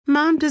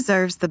Mom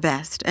deserves the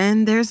best,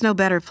 and there's no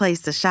better place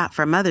to shop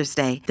for Mother's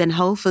Day than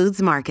Whole Foods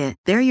Market.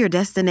 They're your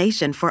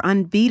destination for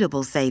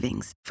unbeatable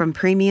savings, from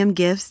premium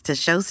gifts to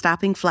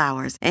show-stopping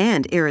flowers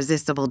and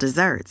irresistible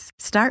desserts.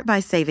 Start by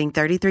saving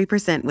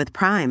 33% with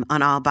Prime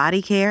on all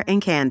body care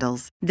and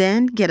candles.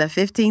 Then get a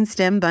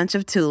 15-stem bunch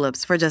of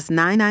tulips for just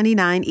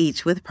 $9.99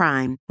 each with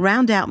Prime.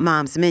 Round out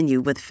Mom's menu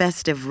with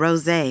festive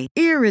rosé,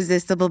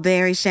 irresistible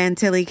berry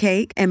chantilly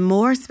cake, and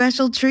more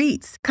special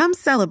treats. Come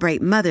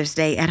celebrate Mother's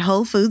Day at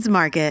Whole Foods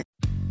Market.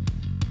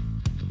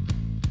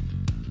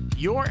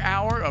 Your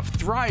hour of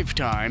Thrive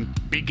Time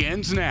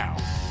begins now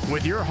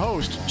with your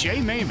host, Jay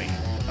Maymi,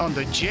 on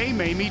the Jay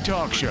Maymi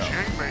Talk Show.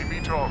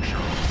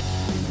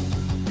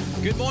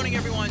 Good morning,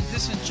 everyone.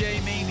 This is Jay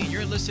Maymi.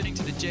 You're listening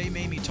to the Jay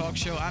Maymi Talk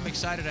Show. I'm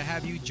excited to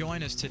have you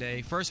join us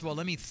today. First of all,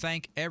 let me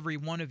thank every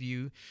one of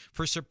you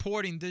for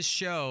supporting this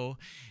show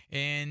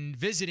and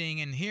visiting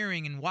and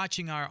hearing and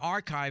watching our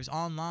archives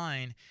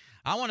online.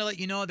 I want to let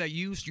you know that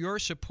your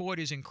support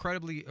is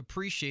incredibly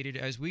appreciated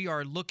as we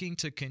are looking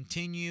to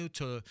continue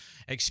to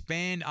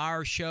expand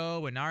our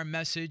show and our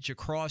message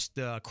across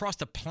the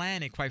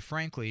planet, quite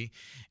frankly.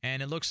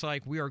 And it looks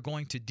like we are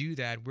going to do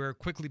that. We're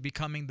quickly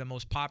becoming the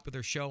most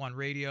popular show on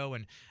radio,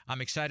 and I'm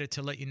excited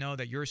to let you know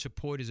that your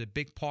support is a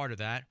big part of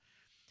that.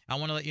 I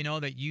want to let you know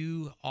that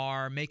you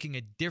are making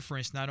a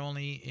difference not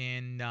only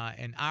in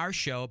our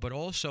show, but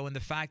also in the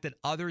fact that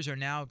others are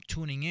now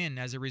tuning in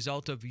as a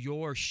result of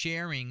your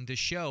sharing the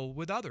show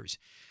with others.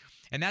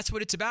 And that's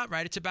what it's about,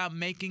 right? It's about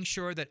making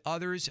sure that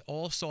others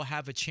also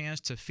have a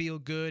chance to feel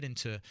good and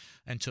to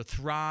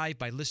thrive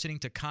by listening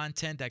to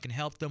content that can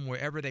help them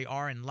wherever they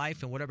are in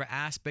life and whatever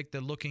aspect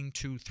they're looking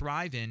to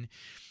thrive in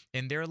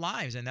their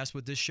lives. And that's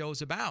what this show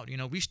is about. You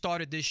know, we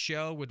started this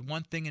show with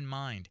one thing in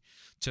mind: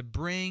 to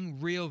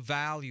bring real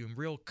value and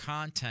real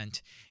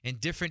content in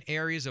different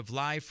areas of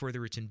life,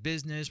 whether it's in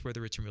business,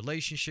 whether it's in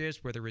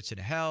relationships, whether it's in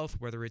health,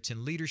 whether it's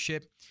in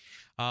leadership,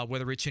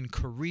 whether it's in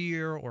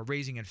career or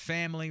raising a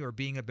family or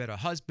being a better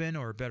husband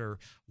or a better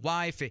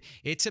wife.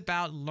 It's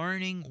about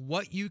learning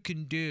what you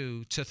can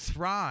do to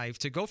thrive,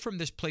 to go from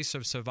this place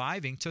of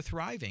surviving to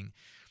thriving.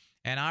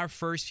 And our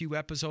first few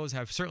episodes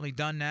have certainly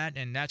done that,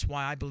 and that's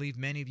why I believe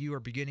many of you are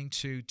beginning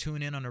to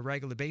tune in on a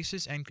regular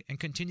basis and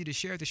continue to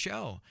share the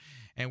show.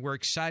 And we're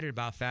excited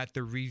about that.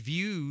 The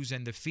reviews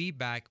and the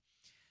feedback,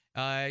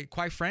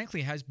 quite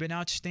frankly, has been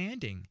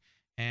outstanding.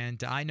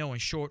 And I know in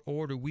short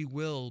order we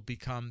will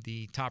become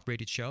the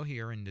top-rated show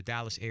here in the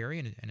Dallas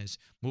area and is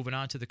moving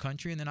on to the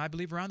country and then I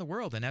believe around the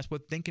world. And that's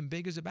what Thinking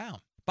Big is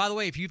about. By the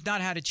way, if you've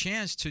not had a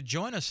chance to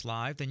join us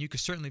live, then you can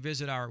certainly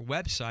visit our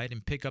website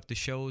and pick up the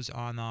shows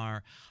on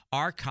our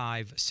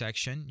archive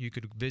section. You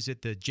could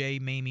visit the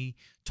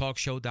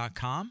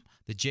jmaymitalkshow.com,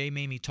 the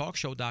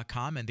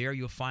jmaymitalkshow.com, and there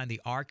you'll find the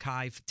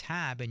archive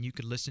tab, and you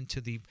can listen to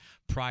the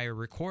prior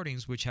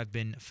recordings, which have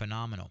been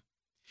phenomenal.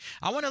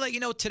 I want to let you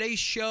know today's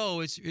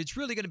show, it's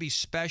really going to be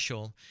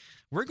special.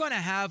 We're going to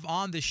have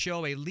on the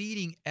show a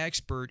leading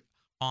expert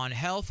on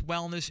health,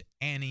 wellness,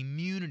 and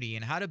immunity,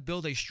 and how to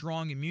build a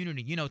strong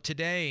immunity. You know,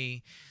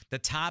 today, the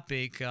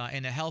topic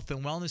in the health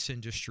and wellness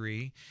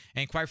industry,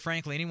 and quite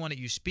frankly, anyone that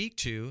you speak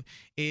to,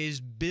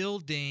 is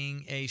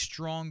building a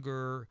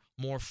stronger,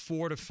 more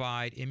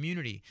fortified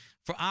immunity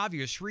for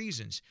obvious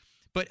reasons.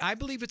 But I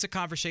believe it's a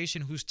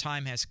conversation whose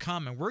time has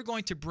come, and we're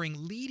going to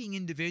bring leading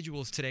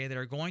individuals today that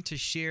are going to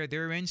share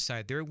their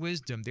insight, their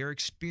wisdom, their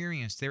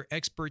experience, their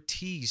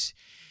expertise,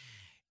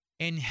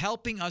 in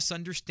helping us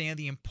understand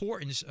the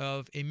importance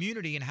of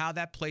immunity and how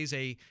that plays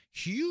a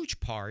huge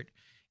part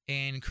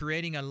in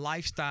creating a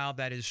lifestyle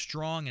that is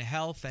strong in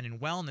health and in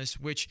wellness,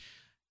 which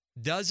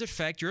does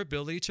affect your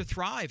ability to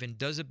thrive and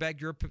does affect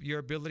your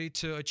ability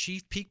to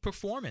achieve peak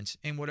performance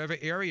in whatever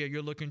area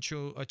you're looking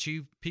to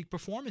achieve peak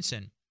performance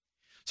in.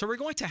 So we're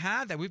going to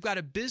have that. We've got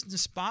a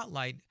business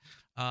spotlight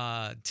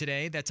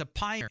today that's a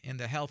pioneer in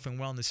the health and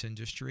wellness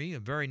industry, a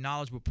very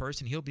knowledgeable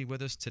person. He'll be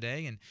with us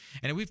today.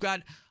 And we've got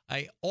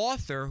an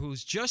author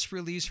who's just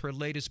released her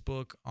latest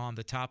book on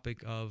the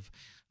topic of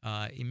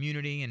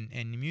immunity and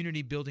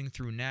immunity building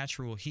through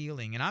natural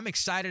healing. And I'm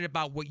excited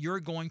about what you're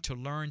going to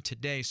learn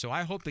today. So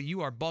I hope that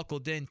you are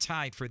buckled in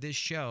tight for this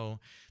show,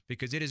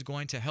 because it is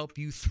going to help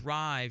you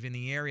thrive in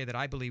the area that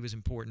I believe is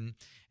important,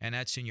 and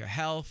that's in your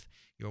health,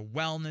 your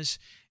wellness,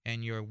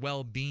 and your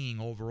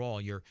well-being overall,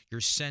 your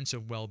sense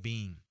of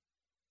well-being.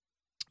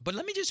 But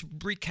let me just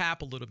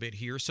recap a little bit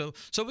here so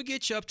we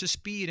get you up to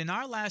speed. In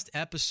our last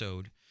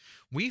episode,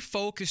 we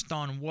focused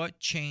on what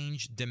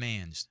change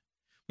demands.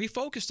 And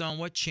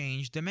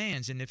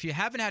if you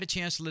haven't had a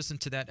chance to listen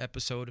to that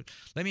episode,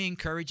 let me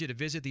encourage you to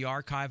visit the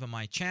archive on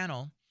my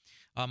channel,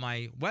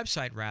 my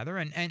website rather,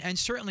 and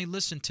certainly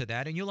listen to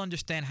that, and you'll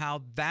understand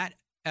how that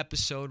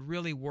episode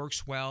really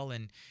works well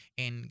in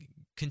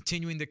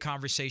continuing the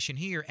conversation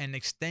here and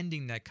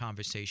extending that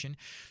conversation.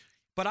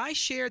 But I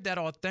shared that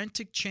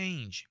authentic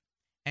change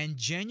and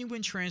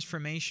genuine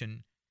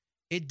transformation,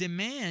 it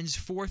demands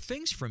four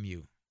things from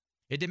you.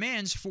 It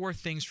demands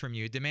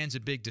a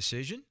big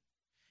decision.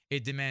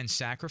 It demands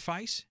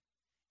sacrifice.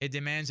 It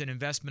demands an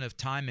investment of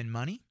time and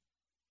money.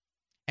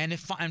 And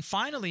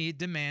finally, it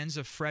demands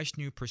a fresh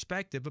new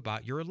perspective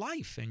about your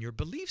life and your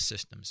belief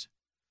systems.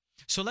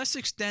 So let's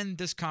extend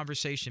this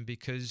conversation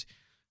because,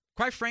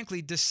 quite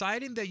frankly,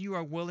 deciding that you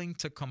are willing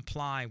to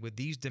comply with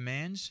these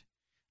demands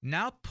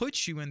now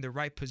puts you in the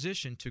right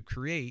position to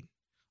create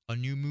a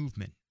new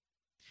movement.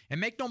 And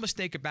make no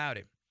mistake about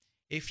it,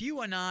 if you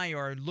and I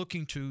are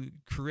looking to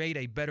create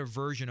a better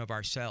version of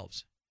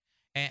ourselves,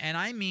 and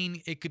I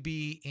mean it could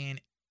be in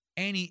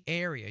any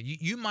area.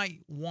 You might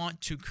want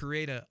to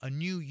create a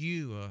new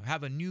you,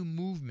 have a new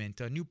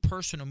movement, a new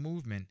personal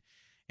movement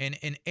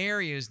in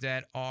areas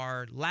that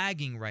are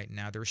lagging right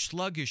now. They're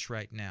sluggish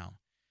right now.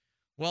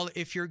 Well,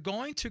 if you're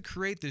going to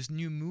create this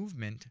new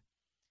movement,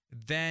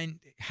 then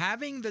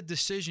having the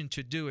decision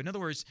to do it, in other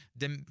words,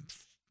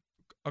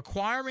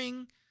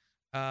 acquiring,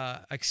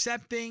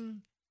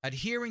 accepting,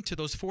 adhering to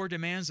those 4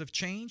 demands of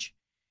change,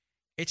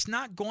 it's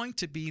not going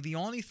to be the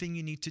only thing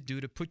you need to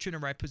do to put you in the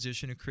right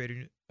position to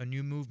create a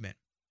new movement,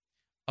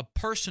 a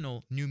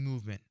personal new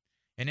movement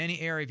in any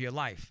area of your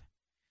life.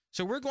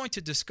 So we're going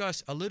to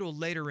discuss a little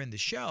later in the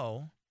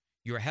show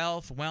your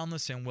health,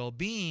 wellness, and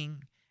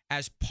well-being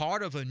as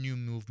part of a new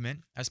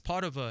movement, as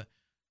part of a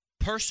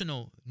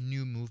personal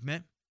new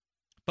movement.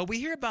 But we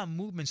hear about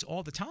movements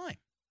all the time,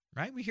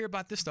 right? We hear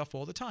about this stuff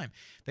all the time.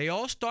 They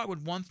all start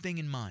with one thing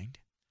in mind,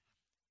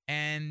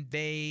 and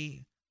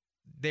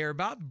they're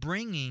about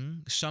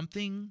bringing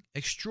something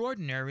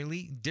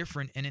extraordinarily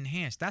different and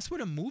enhanced. That's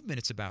what a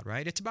movement is about,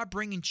 right? It's about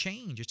bringing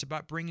change. It's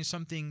about bringing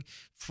something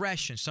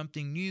fresh and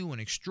something new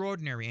and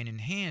extraordinary and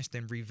enhanced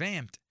and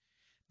revamped.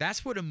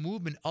 That's what a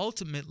movement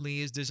ultimately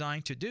is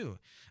designed to do.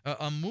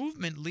 A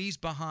movement leaves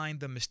behind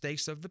the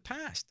mistakes of the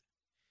past,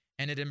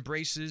 and it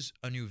embraces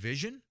a new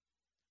vision,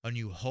 a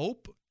new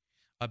hope,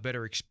 a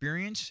better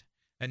experience,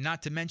 and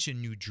not to mention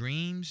new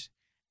dreams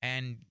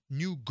and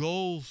new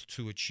goals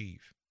to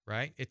achieve.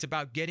 Right? It's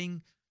about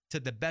getting to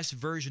the best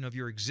version of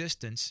your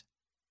existence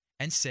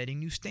and setting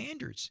new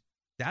standards.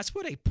 That's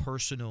what a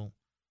personal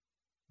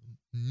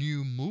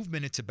new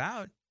movement it's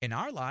about in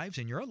our lives,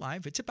 in your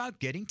life. It's about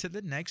getting to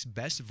the next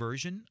best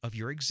version of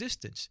your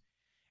existence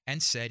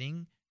and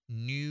setting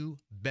new,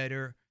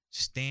 better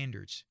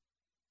standards.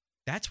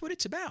 That's what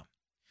it's about.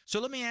 So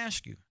let me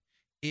ask you,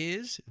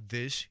 is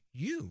this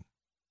you?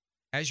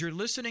 As you're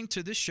listening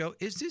to this show,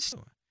 is this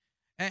you?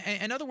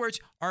 In other words,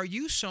 are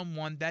you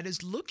someone that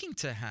is looking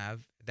to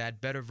have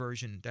that better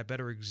version, that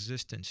better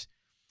existence?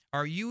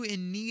 Are you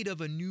in need of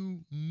a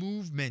new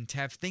movement?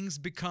 Have things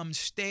become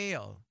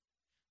stale?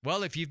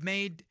 Well, if you've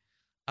made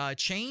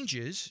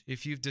changes,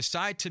 if you've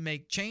decided to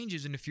make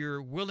changes, and if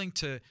you're willing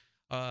to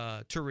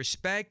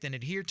respect and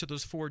adhere to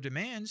those 4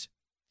 demands,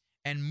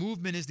 and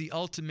movement is the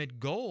ultimate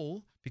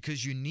goal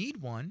because you need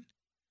one,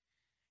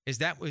 if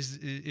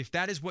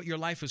that is what your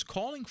life is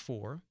calling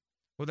for,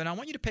 well, then I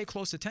want you to pay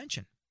close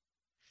attention.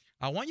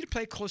 I want you to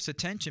pay close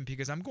attention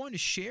because I'm going to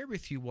share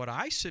with you what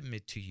I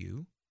submit to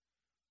you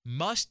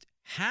must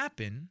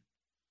happen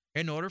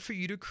in order for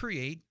you to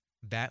create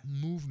that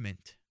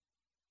movement.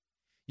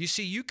 You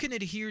see, you can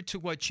adhere to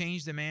what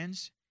change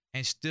demands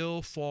and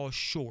still fall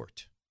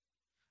short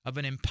of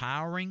an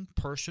empowering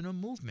personal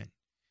movement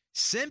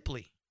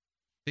simply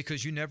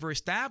because you never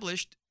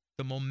established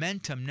the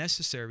momentum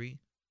necessary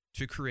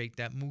to create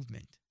that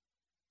movement.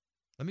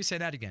 Let me say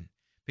that again.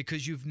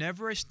 Because you've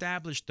never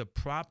established the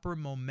proper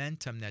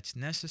momentum that's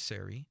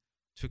necessary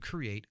to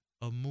create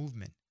a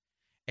movement.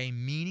 A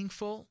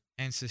meaningful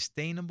and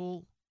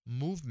sustainable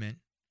movement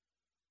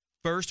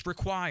first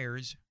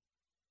requires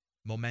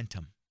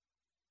momentum.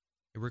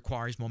 It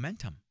requires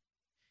momentum.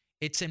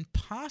 It's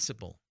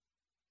impossible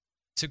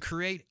to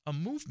create a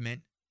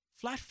movement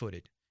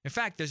flat-footed. In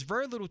fact, there's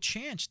very little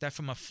chance that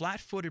from a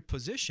flat-footed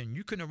position,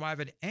 you can arrive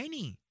at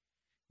any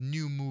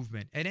new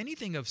movement, at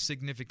anything of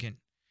significant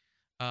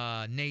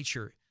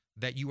nature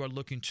that you are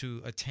looking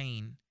to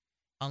attain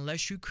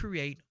unless you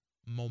create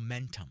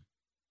momentum.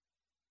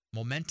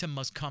 Momentum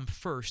must come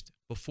first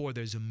before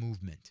there's a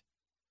movement.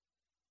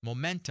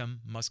 Momentum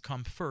must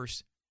come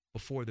first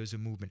before there's a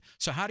movement.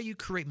 So how do you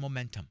create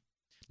momentum?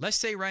 Let's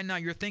say right now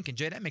you're thinking,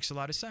 Jay, that makes a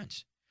lot of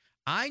sense.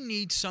 I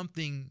need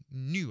something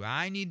new.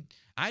 I need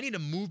a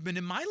movement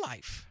in my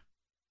life.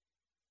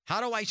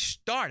 How do I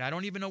start? I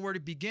don't even know where to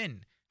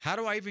begin. How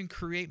do I even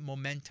create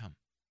momentum?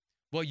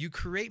 Well, you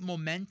create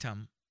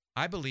momentum,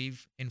 I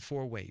believe, in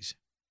 4 ways.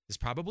 There's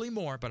probably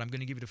more, but I'm going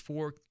to give you the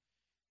 4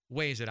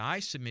 ways that I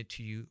submit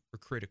to you are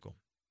critical.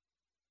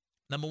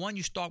 Number 1,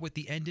 you start with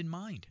the end in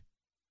mind.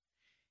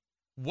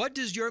 What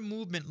does your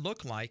movement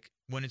look like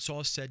when it's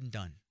all said and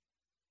done?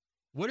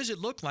 What does it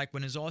look like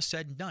when it's all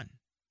said and done?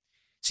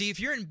 See,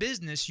 if you're in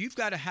business, you've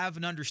got to have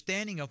an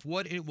understanding of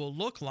what it will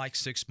look like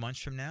 6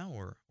 months from now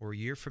or a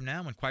year from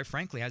now. And quite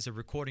frankly, as a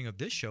recording of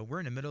this show, we're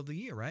in the middle of the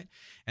year, right?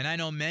 And I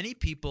know many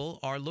people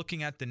are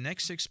looking at the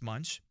next 6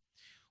 months,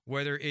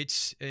 whether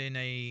it's in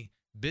a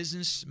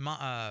business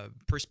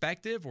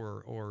perspective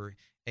or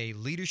a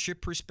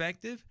leadership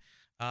perspective,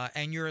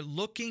 and you're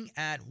looking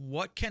at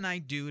what can I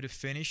do to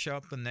finish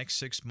up the next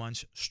 6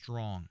 months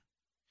strong?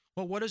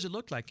 Well, what does it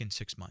look like in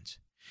 6 months?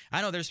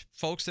 I know there's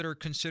folks that are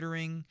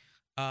considering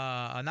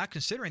not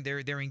considering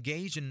they're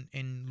engaged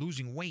in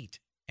losing weight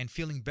and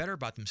feeling better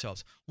about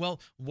themselves. Well,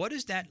 what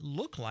does that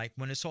look like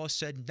when it's all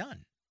said and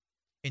done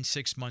in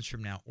 6 months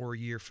from now or a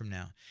year from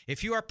now?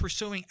 If you are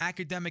pursuing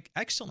academic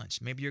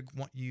excellence, maybe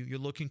you're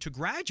looking to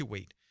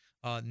graduate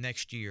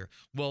next year.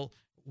 Well,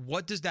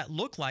 what does that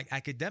look like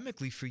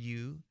academically for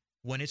you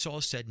when it's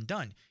all said and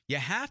done? You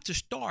have to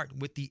start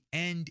with the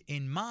end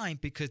in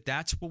mind, because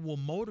that's what will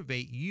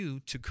motivate you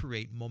to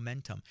create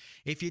momentum.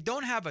 If you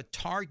don't have a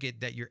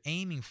target that you're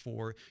aiming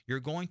for, you're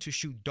going to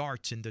shoot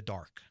darts in the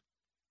dark.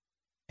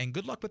 And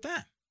good luck with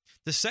that.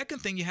 The second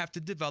thing, you have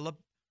to develop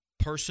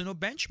personal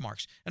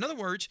benchmarks. In other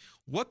words,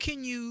 what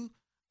can you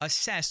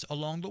assess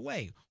along the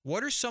way?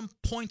 What are some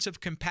points of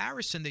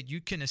comparison that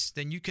you can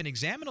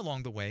examine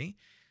along the way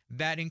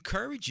that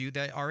encourage you,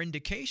 that are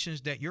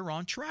indications that you're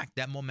on track,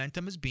 that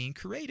momentum is being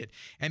created?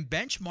 And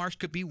benchmarks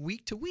could be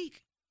week to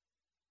week.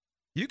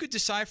 You could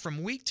decide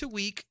from week to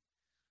week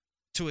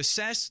to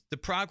assess the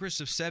progress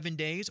of 7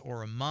 days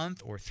or a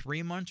month or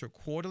 3 months or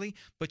quarterly,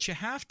 but you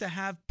have to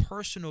have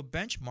personal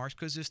benchmarks,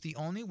 because it's the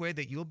only way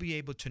that you'll be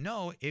able to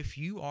know if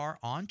you are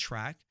on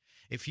track,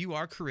 if you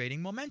are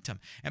creating momentum.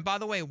 And by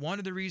the way, one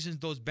of the reasons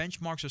those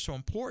benchmarks are so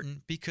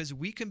important, because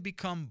we can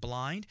become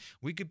blind,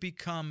 we could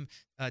become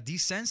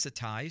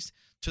desensitized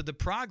to the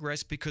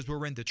progress because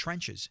we're in the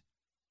trenches.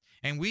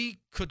 And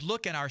we could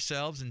look at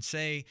ourselves and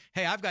say,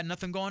 hey, I've got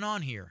nothing going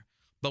on here.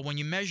 But when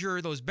you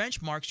measure those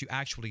benchmarks, you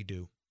actually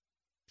do.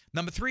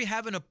 Number 3,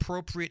 have an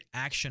appropriate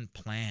action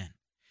plan.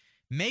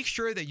 Make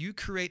sure that you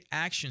create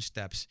action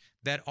steps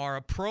that are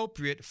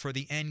appropriate for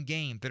the end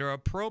game, that are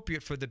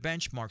appropriate for the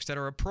benchmarks, that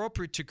are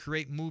appropriate to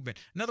create movement.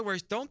 In other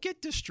words, don't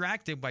get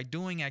distracted by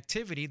doing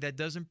activity that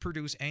doesn't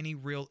produce any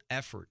real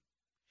effort.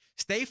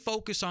 Stay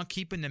focused on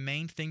keeping the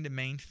main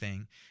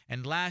thing.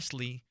 And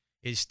lastly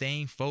is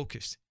staying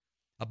focused.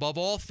 Above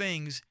all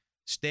things,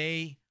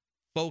 stay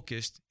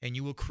focused, and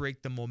you will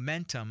create the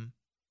momentum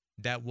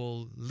that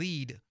will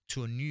lead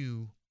to a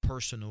new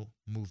personal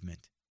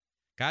movement.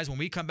 Guys, when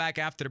we come back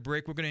after the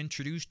break, we're going to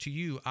introduce to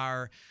you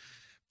our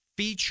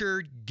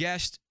featured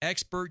guest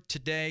expert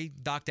today.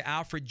 Dr.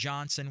 Alfred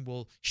Johnson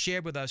will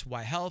share with us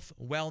why health,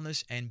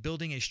 wellness, and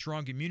building a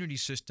strong immunity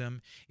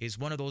system is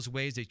one of those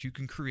ways that you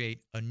can create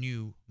a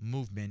new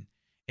movement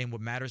in what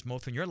matters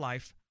most in your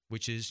life,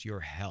 which is your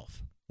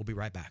health. We'll be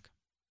right back.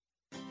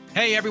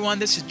 Hey everyone,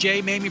 this is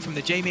Jay Maymi from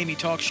the Jay Maymi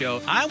Talk Show.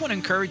 I want to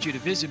encourage you to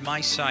visit my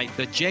site,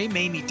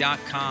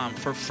 thejmaymi.com,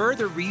 for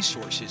further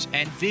resources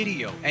and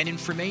video and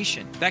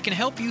information that can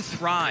help you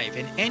thrive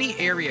in any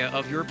area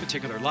of your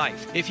particular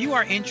life. If you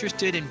are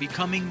interested in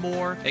becoming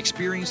more,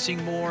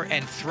 experiencing more,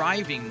 and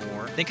thriving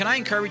more, then can I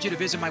encourage you to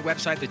visit my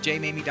website,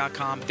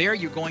 thejmaymi.com. There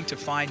you're going to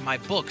find my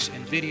books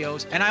and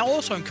videos, and I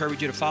also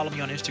encourage you to follow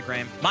me on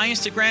Instagram. My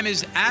Instagram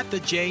is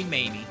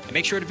 @thejmaymi, and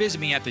make sure to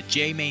visit me at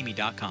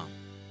thejmaymi.com.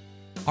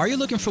 Are you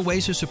looking for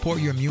ways to support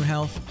your immune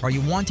health? Are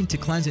you wanting to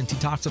cleanse and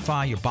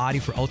detoxify your body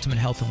for ultimate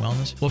health and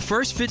wellness? Well,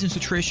 First Fitness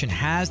Nutrition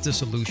has the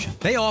solution.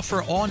 They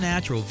offer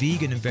all-natural,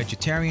 vegan, and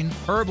vegetarian,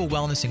 herbal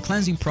wellness and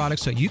cleansing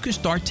products so you can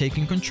start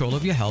taking control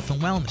of your health and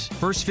wellness.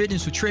 First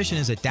Fitness Nutrition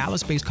is a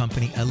Dallas-based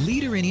company, a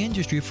leader in the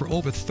industry for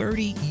over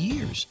 30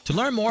 years. To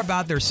learn more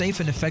about their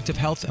safe and effective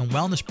health and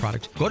wellness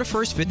products, go to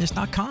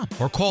firstfitness.com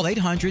or call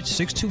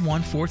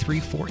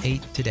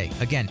 800-621-4348 today.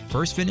 Again,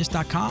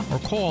 firstfitness.com or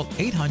call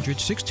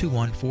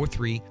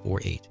 800-621-4348.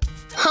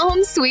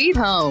 Home sweet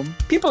home.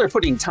 People are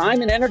putting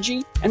time and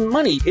energy and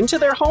money into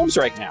their homes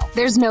right now.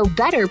 There's no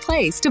better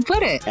place to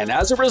put it. And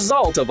as a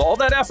result of all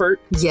that effort,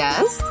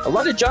 yes, a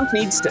lot of junk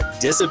needs to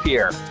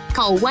disappear.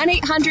 Call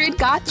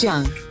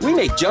 1-800-GOT-JUNK. We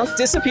make junk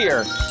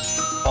disappear.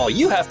 All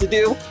you have to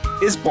do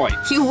is point.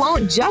 You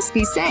won't just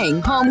be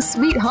saying home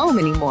sweet home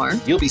anymore.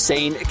 You'll be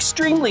saying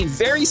extremely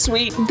very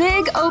sweet,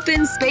 big,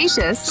 open,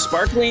 spacious,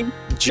 sparkling,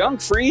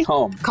 junk-free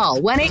home.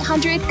 Call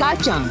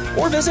 1-800-GOT-JUNK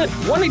or visit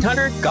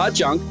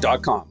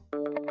 1-800-GOT-JUNK.com.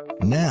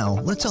 Now,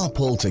 let's all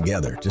pull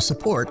together to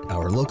support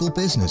our local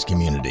business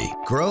community.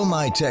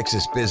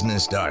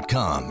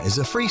 GrowMyTexasBusiness.com is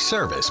a free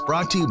service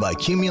brought to you by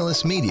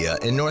Cumulus Media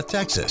in North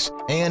Texas.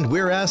 And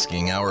we're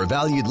asking our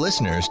valued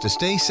listeners to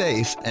stay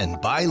safe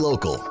and buy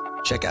local.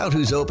 Check out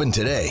who's open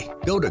today.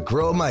 Go to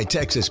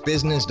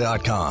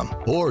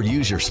GrowMyTexasBusiness.com or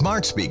use your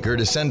smart speaker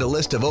to send a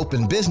list of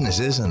open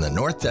businesses in the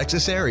North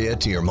Texas area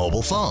to your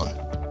mobile phone.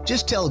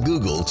 Just tell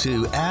Google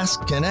to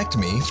ask Connect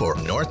Me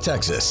for North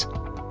Texas.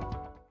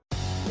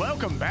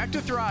 Welcome back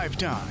to Thrive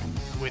Time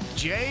with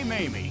Jay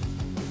Maymi.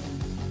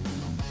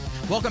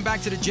 Welcome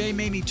back to the Jay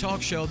Maymi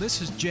Talk Show.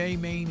 This is Jay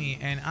Maymi,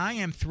 and I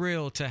am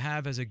thrilled to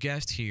have as a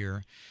guest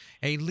here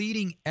a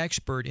leading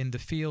expert in the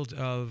field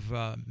of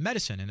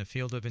medicine, in the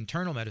field of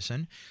internal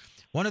medicine,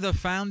 one of the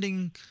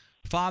founding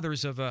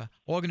fathers of an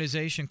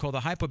organization called the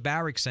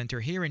Hyperbaric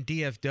Center here in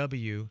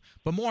DFW,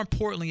 but more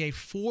importantly, a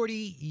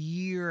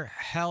 40-year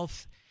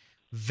health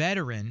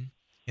veteran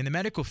in the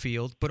medical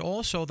field, but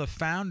also the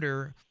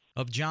founder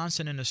of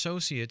Johnson &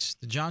 Associates,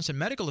 the Johnson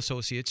Medical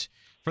Associates,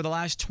 for the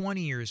last 20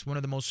 years, one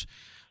of the most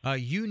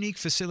unique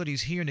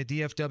facilities here in the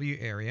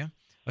DFW area.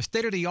 a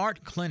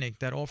state-of-the-art clinic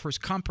that offers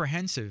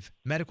comprehensive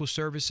medical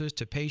services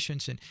to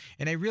patients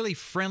in a really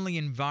friendly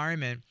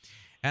environment.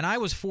 And I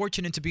was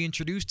fortunate to be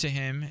introduced to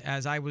him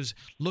as I was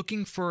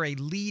looking for a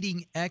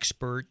leading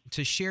expert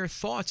to share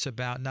thoughts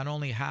about not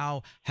only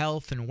how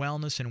health and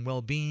wellness and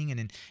well-being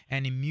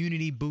and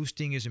immunity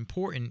boosting is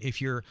important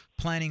if you're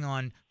planning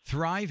on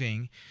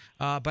thriving,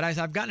 but as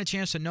I've gotten a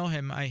chance to know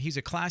him, he's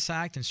a class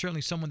act and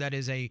certainly someone that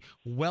is a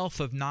wealth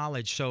of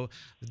knowledge. So,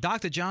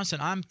 Dr. Johnson,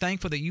 I'm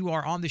thankful that you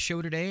are on the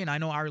show today, and I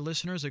know our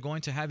listeners are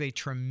going to have a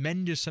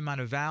tremendous amount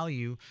of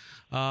value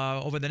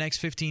over the next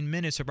 15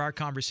 minutes of our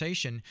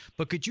conversation.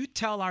 But could you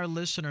tell our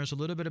listeners a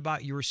little bit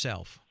about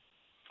yourself?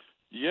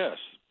 Yes.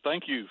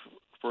 Thank you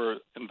for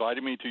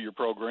inviting me to your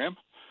program.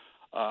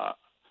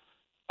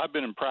 I've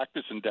been in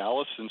practice in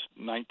Dallas since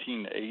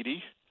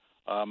 1980.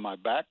 My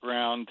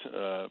background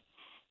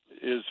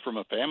is from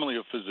a family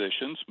of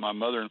physicians. My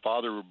mother and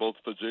father were both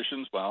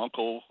physicians. My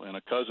uncle and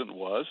a cousin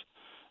was.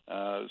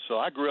 So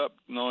I grew up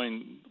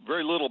knowing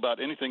very little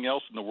about anything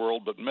else in the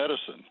world but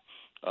medicine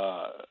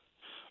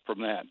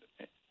from that.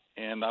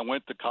 And I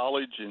went to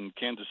college in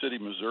Kansas City,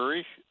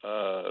 Missouri,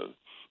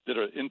 did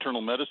an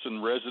internal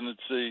medicine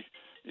residency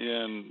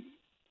in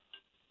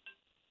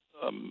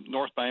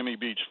North Miami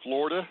Beach,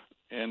 Florida,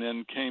 and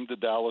then came to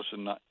Dallas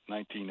in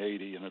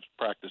 1980 and have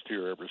practiced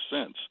here ever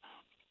since.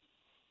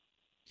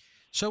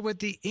 So with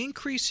the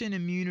increase in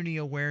immunity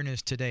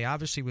awareness today,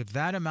 obviously with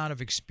that amount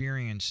of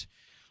experience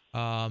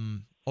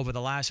over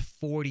the last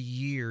 40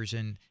 years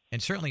and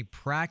certainly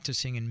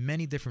practicing in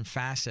many different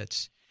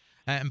facets,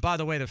 and by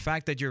the way, the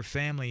fact that your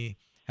family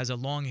has a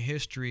long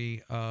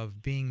history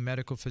of being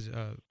medical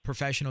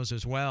professionals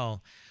as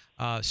well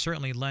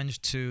certainly lends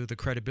to the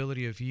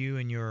credibility of you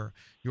and your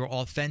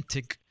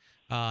authentic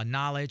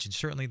knowledge, and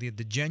certainly the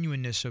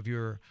genuineness of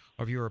your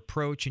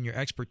approach and your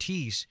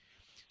expertise.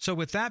 So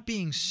with that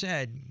being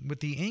said, with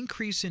the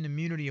increase in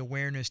immunity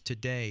awareness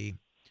today,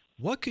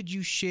 what could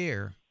you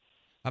share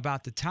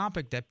about the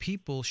topic that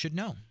people should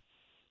know?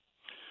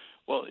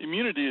 Well,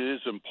 immunity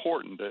is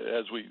important.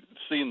 As we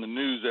see in the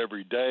news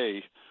every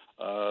day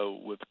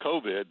with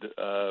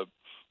COVID,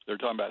 they're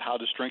talking about how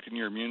to strengthen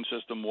your immune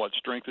system, what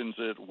strengthens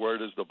it, where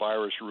does the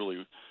virus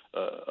really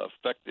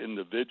affect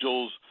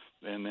individuals,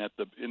 and that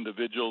the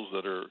individuals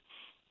that are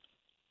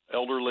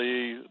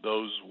elderly,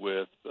 those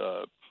with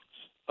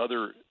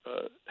other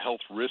health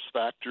risk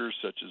factors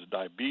such as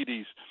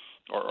diabetes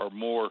are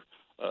more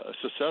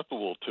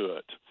susceptible to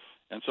it.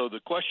 And so the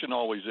question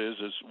always is,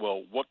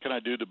 well, what can I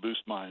do to boost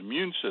my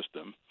immune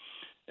system?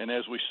 And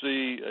as we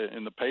see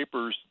in the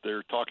papers,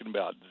 they're talking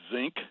about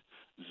zinc.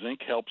 Zinc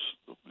helps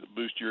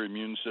boost your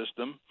immune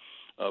system.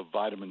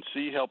 Vitamin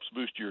C helps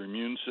boost your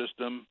immune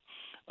system.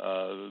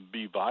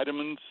 B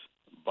vitamins,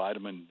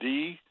 vitamin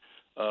D,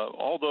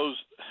 all those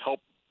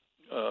help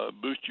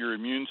boost your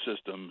immune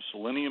system.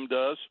 Selenium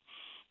does.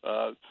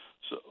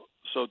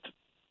 So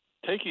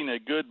taking a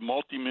good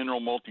multi-mineral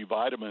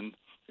multivitamin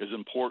is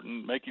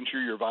important, making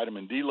sure your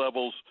vitamin D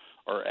levels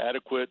are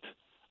adequate.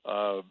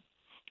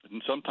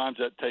 And sometimes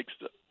that takes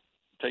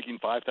taking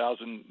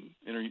 5,000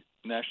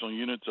 international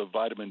units of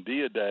vitamin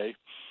D a day.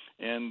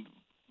 And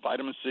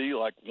vitamin C,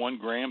 like 1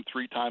 gram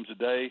 3 times a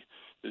day,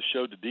 is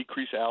shown to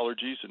decrease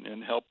allergies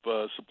and help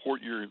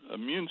support your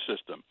immune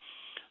system.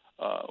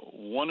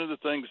 One of the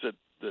things that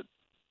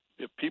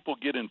if people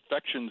get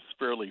infections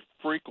fairly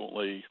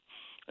frequently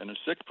and are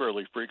sick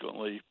fairly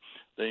frequently,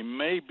 they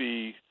may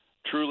be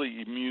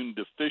truly immune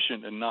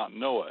deficient and not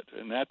know it.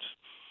 And that's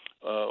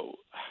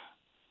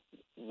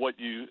what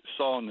you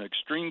saw in the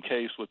extreme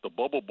case with the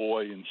bubble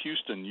boy in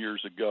Houston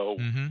years ago,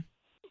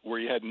 where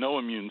he had no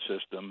immune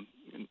system,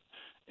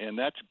 and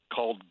that's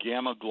called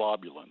gamma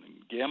globulin.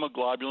 And gamma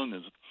globulin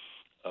is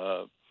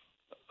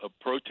a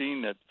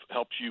protein that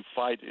helps you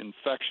fight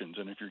infections.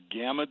 And if you're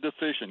gamma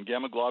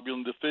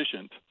globulin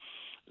deficient,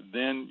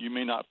 then you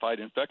may not fight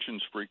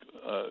infections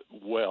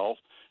well,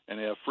 and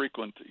have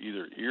frequent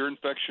either ear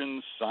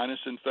infections, sinus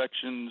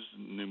infections,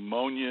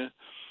 pneumonia,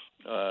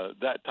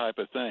 that type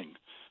of thing.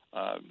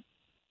 A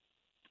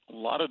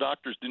lot of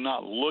doctors do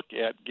not look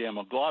at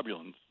gamma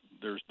globulin.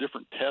 There's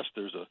different tests.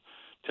 There's a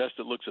test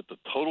that looks at the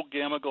total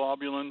gamma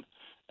globulin,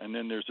 and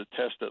then there's a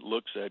test that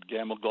looks at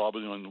gamma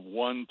globulin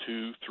 1,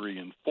 2, 3,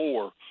 and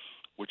 4,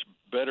 which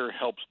better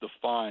helps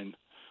define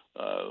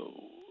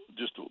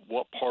just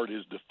what part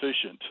is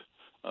deficient,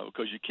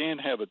 because you can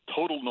have a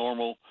total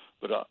normal,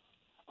 but a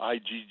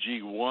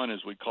IgG1, as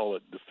we call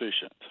it,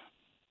 deficient.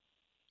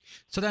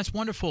 So that's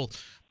wonderful,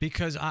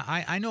 because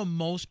I know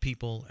most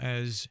people,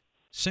 as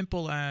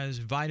simple as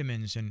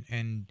vitamins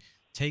and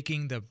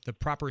taking the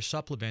proper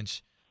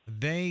supplements,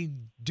 they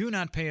do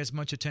not pay as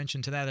much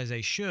attention to that as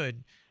they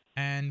should.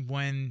 And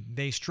when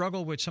they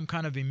struggle with some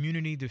kind of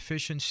immunity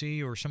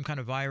deficiency or some kind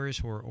of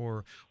virus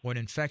or an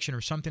infection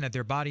or something that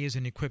their body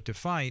isn't equipped to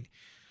fight,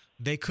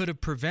 they could have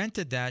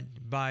prevented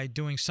that by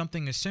doing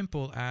something as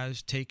simple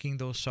as taking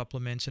those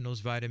supplements and those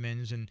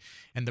vitamins and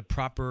the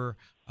proper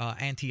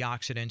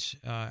antioxidants,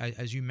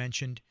 as you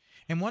mentioned.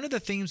 And one of the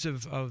themes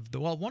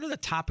one of the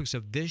topics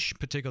of this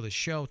particular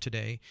show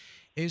today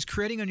is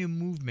creating a new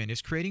movement,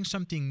 is creating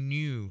something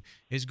new,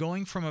 is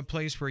going from a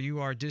place where you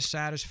are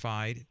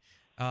dissatisfied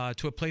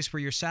to a place where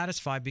you're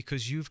satisfied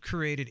because you've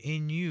created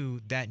in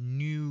you that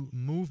new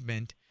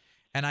movement.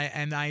 And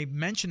I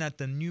mentioned that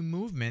the new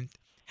movement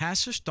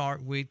has to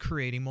start with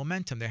creating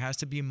momentum. There has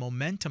to be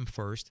momentum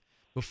first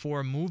before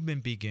a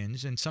movement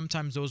begins. And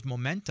sometimes those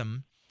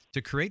momentum,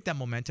 to create that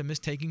momentum, is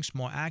taking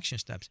small action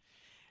steps.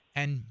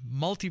 And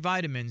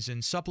multivitamins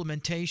and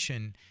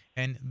supplementation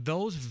and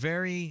those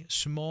very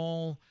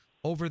small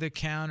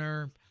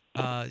over-the-counter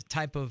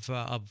type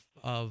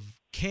of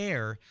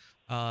care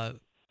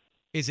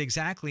is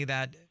exactly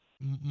that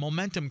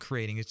momentum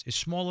creating. It's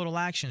small little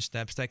action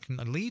steps that can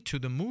lead to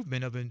the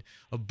movement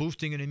of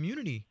boosting an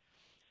immunity,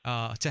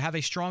 to have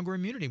a stronger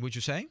immunity, would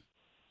you say?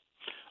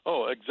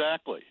 Oh,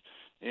 exactly.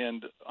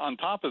 And on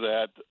top of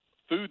that,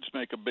 foods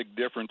make a big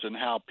difference in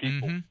how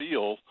people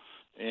feel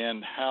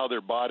and how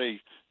their body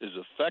is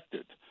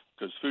affected,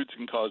 because foods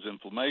can cause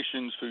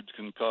inflammations, foods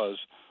can cause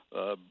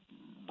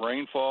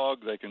brain fog,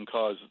 they can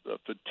cause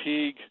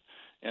fatigue,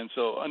 and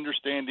so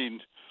understanding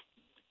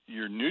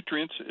your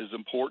nutrients is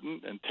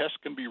important, and tests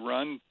can be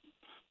run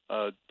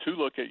to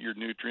look at your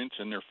nutrients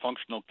and their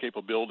functional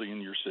capability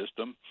in your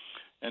system,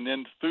 and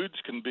then foods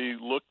can be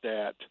looked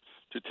at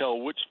to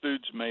tell which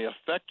foods may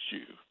affect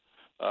you.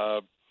 I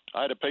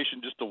had a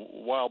patient just a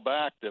while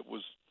back that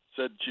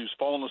said she was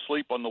falling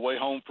asleep on the way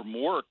home from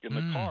work in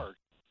the car.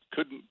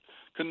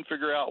 Couldn't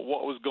figure out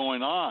what was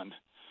going on.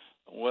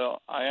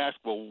 Well, I asked,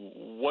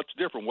 what's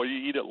different? What do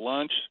you eat at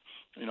lunch?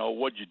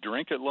 What did you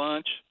drink at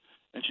lunch?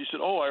 And she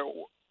said, I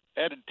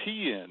added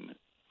tea in.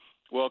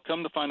 Well,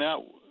 come to find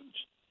out,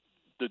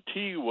 the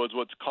tea was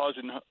what's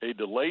causing a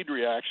delayed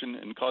reaction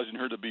and causing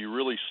her to be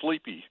really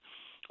sleepy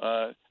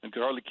and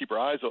could hardly keep her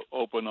eyes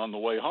open on the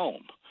way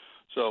home.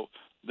 So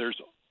there's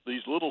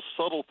these little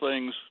subtle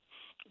things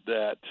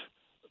that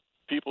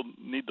people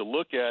need to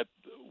look at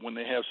when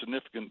they have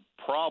significant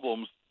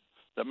problems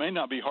that may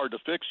not be hard to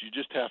fix. You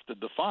just have to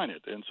define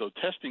it. And so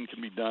testing can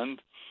be done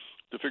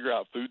to figure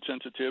out food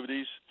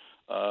sensitivities.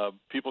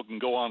 People can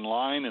go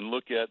online and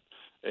look at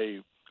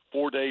a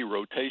 4-day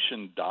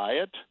rotation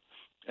diet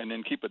and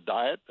then keep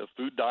a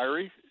food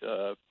diary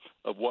of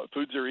what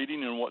foods they're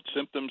eating and what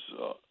symptoms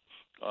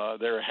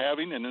they're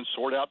having, and then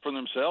sort out for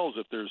themselves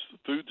if there's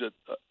foods that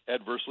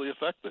adversely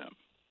affect them.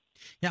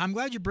 Yeah, I'm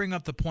glad you bring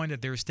up the point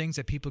that there's things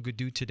that people could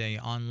do today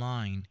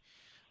online,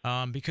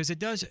 because it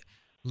does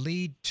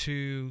lead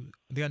to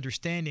the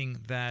understanding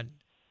that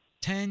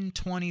 10,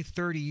 20,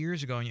 30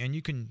 years ago, and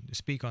you can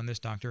speak on this,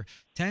 Doctor,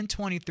 10,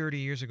 20, 30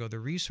 years ago, the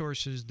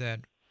resources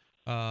that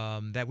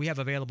we have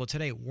available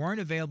today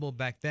weren't available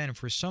back then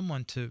for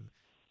someone to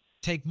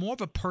take more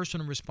of a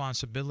personal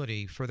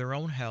responsibility for their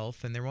own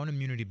health and their own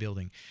immunity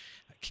building.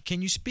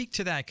 Can you speak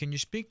to that? Can you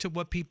speak to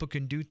what people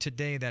can do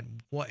today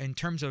in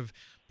terms of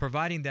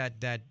providing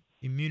that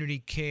immunity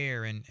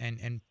care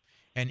and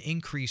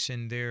increase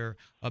in their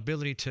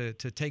ability to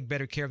take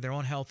better care of their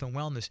own health and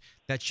wellness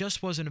that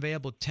just wasn't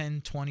available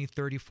 10, 20,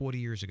 30, 40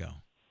 years ago?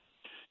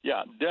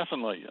 Yeah,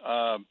 definitely.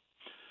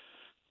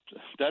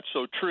 That's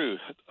so true.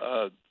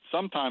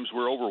 Sometimes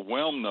we're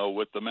overwhelmed, though,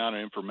 with the amount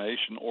of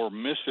information or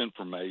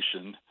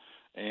misinformation,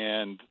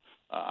 and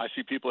I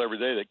see people every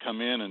day that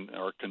come in and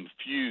are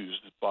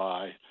confused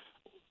by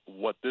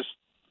what this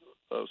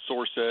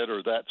source said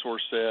or that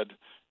source said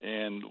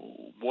and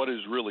what is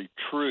really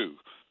true.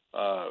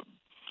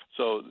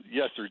 So,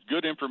 yes, there's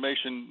good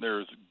information.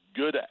 There's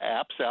good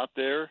apps out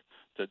there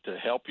to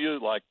help you,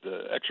 like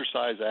the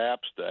exercise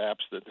apps, the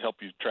apps that help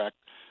you track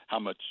how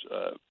much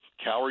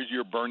calories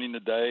you're burning a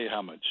day,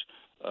 how much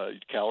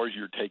calories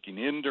you're taking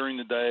in during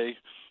the day,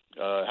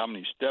 how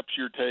many steps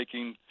you're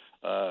taking.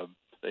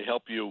 They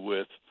help you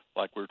with,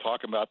 like we were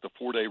talking about, the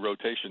 4-day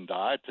rotation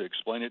diet, to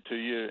explain it to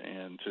you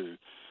and to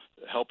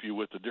help you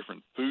with the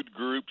different food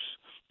groups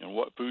and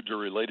what foods are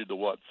related to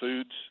what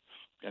foods,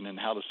 and then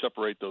how to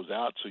separate those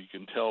out so you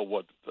can tell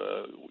what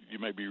you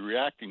may be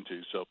reacting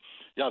to. So,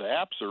 yeah, the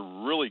apps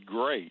are really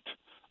great.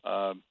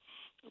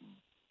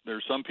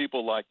 There's some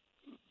people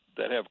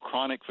that have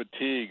chronic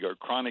fatigue or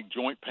chronic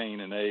joint pain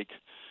and ache,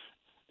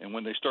 and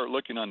when they start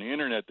looking on the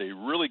internet, they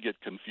really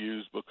get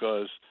confused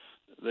because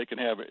they can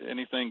have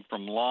anything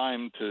from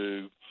Lyme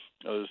to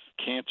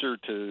cancer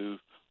to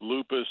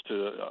lupus to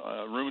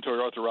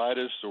rheumatoid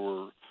arthritis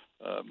or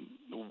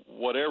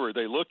whatever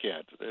they look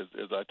at.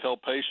 As I tell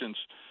patients,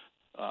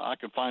 I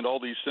can find all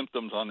these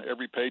symptoms on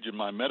every page in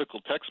my medical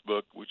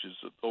textbook, which is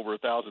over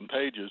 1,000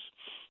 pages,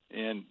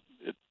 and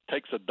it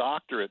takes a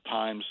doctor at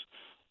times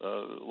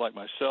like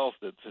myself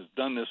that has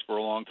done this for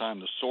a long time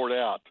to sort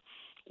out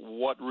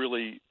what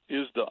really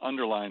is the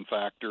underlying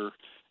factor.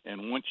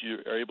 And once you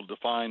are able to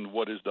find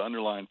what is the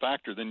underlying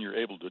factor, then you're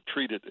able to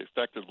treat it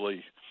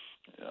effectively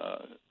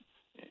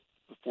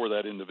for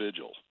that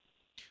individual.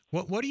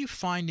 What are you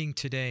finding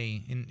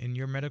today in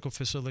your medical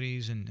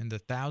facilities and the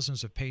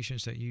thousands of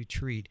patients that you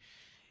treat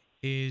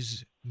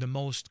is the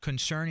most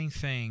concerning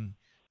thing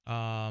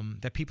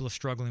that people are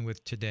struggling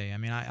with today? I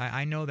mean,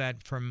 I know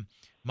that from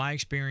my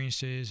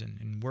experiences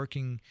and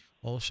working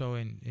also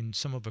in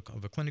some of a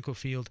clinical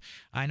field,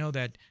 I know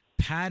that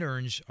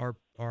patterns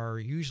are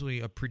usually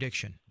a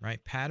prediction,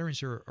 right?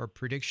 Patterns are a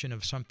prediction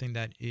of something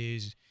that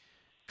is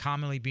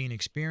commonly being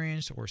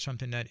experienced or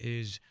something that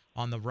is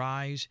on the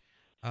rise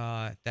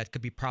that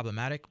could be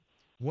problematic.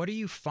 What are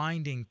you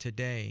finding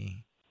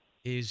today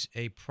is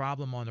a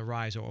problem on the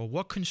rise, or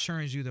what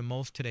concerns you the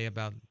most today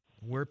about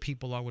where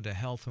people are with the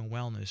health and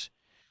wellness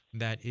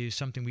that is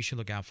something we should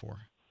look out for?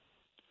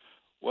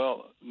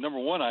 Well, number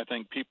one, I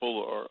think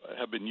people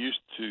have been used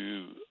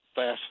to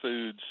fast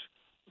foods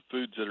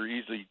that are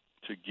easy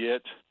to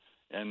get,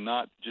 and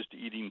not just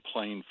eating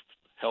plain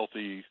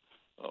healthy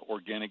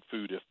organic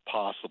food if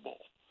possible.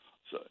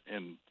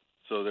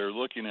 So they're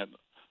looking at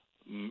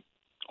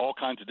all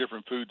kinds of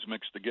different foods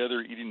mixed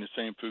together, eating the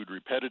same food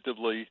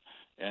repetitively,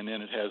 and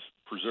then it has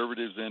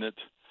preservatives in it.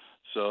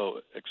 So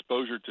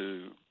exposure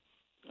to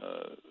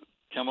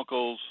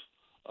chemicals,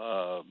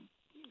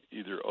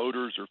 either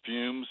odors or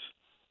fumes.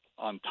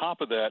 On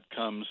top of that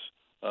comes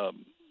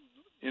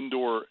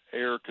indoor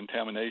air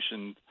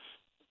contamination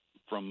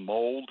from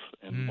mold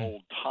and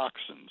mold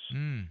toxins.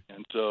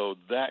 And so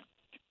that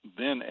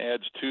then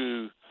adds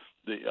to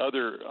the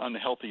other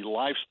unhealthy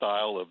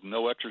lifestyle of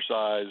no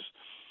exercise,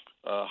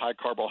 high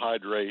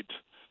carbohydrate,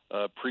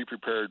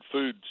 pre-prepared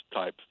foods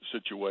type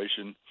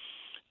situation.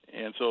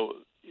 And so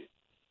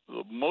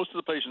most of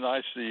the patients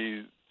I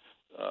see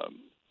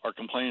are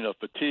complaining of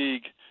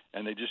fatigue,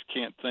 and they just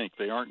can't think.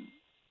 They aren't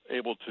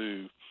able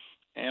to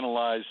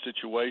analyze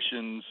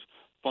situations,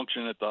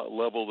 function at the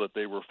level that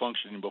they were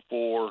functioning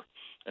before,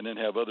 and then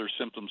have other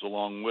symptoms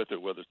along with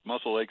it, whether it's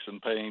muscle aches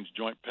and pains,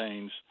 joint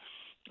pains,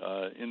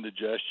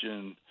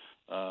 indigestion,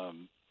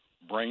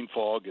 brain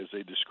fog, as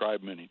they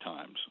describe many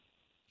times.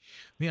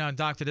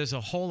 Doctor, there's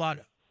a whole lot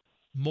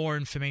more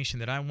information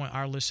that I want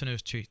our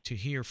listeners to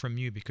hear from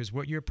you, because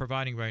what you're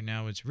providing right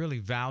now is really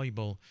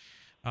valuable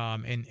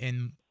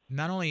in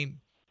not only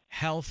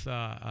health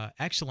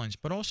excellence,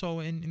 but also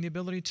in the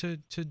ability to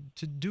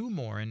do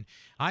more. And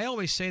I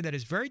always say that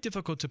it's very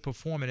difficult to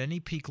perform at any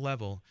peak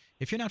level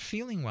if you're not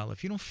feeling well,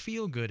 if you don't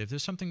feel good, if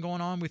there's something going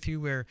on with you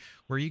where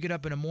you get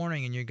up in the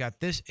morning and you got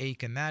this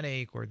ache and that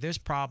ache, or this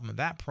problem and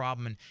that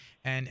problem,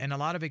 and a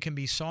lot of it can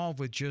be solved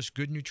with just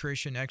good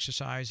nutrition,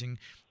 exercising,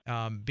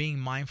 being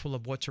mindful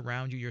of what's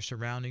around you, your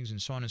surroundings,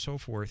 and so on and so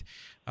forth.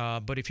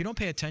 But if you don't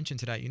pay attention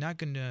to that, you're not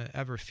going to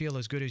ever feel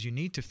as good as you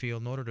need to feel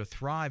in order to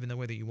thrive in the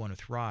way that you want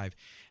to thrive.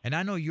 And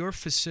I know your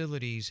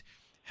facilities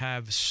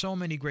have so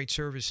many great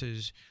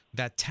services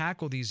that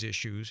tackle these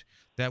issues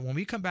that when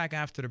we come back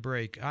after the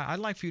break, I'd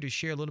like for you to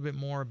share a little bit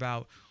more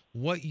about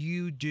what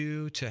you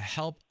do to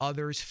help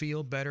others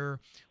feel better,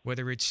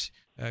 whether it's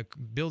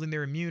building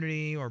their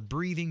immunity or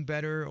breathing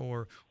better,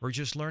 or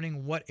just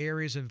learning what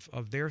areas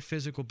of their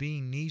physical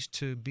being needs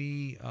to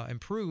be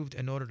improved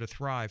in order to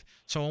thrive.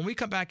 So when we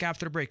come back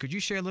after the break, could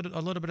you share a little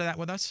bit of that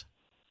with us?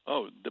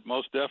 Oh,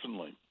 most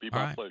definitely. Be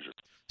my pleasure.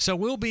 So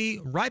we'll be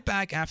right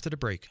back after the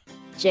break.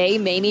 Jay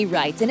Maymi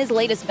writes in his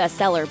latest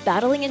bestseller,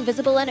 Battling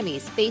Invisible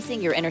Enemies,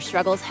 Facing Your Inner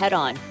Struggles Head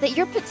On, that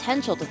your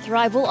potential to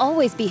thrive will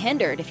always be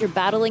hindered if you're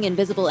battling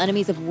invisible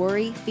enemies of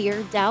worry,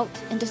 fear, doubt,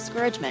 and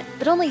discouragement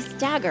that only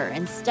stagger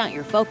and stunt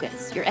your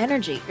focus, your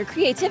energy, your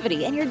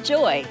creativity, and your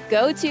joy.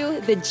 Go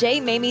to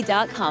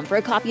thejmaymi.com for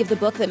a copy of the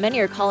book that many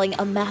are calling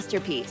a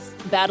masterpiece,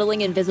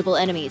 Battling Invisible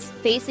Enemies,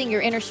 Facing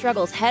Your Inner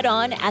Struggles Head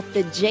On at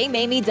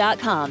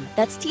thejmaymi.com.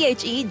 That's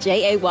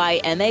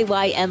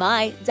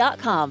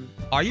THEJAYMAYMI.com.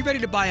 Are you ready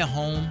to buy a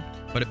home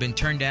but have been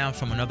turned down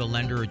from another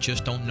lender or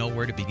just don't know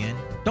where to begin?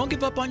 Don't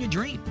give up on your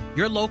dream.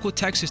 Your local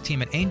Texas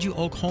team at Angel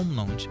Oak Home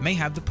Loans may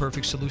have the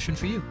perfect solution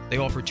for you. They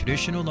offer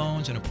traditional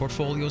loans and a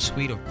portfolio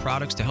suite of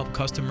products to help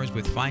customers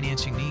with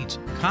financing needs.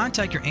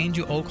 Contact your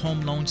Angel Oak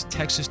Home Loans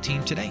Texas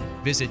team today.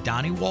 Visit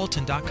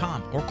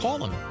DonnieWalton.com or call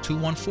them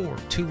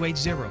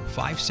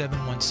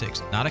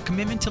 214-280-5716. Not a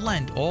commitment to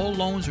lend. All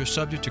loans are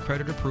subject to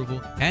credit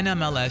approval.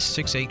 NMLS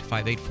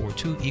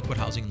 685842, Equal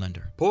Housing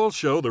Lender. Polls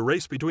show the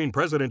race between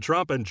President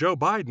Trump and Joe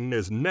Biden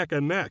is neck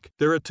and neck.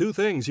 There are two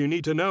things you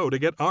need to know to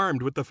get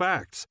armed with the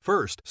facts.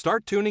 First,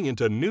 start tuning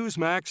into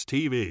Newsmax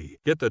TV.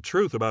 Get the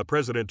truth about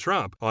President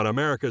Trump on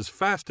America's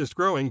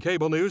fastest-growing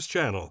cable news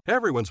channel.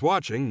 Everyone's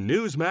watching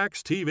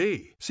Newsmax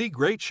TV. See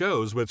great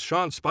shows with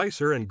Sean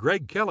Spicer and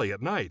Greg Kelly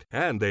at night.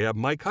 And they have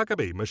Mike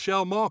Huckabee,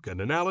 Michelle Malkin,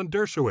 and Alan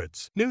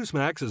Dershowitz.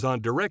 Newsmax is on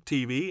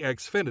DirecTV,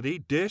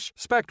 Xfinity, Dish,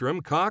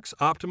 Spectrum, Cox,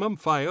 Optimum,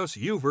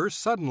 Fios, Uverse,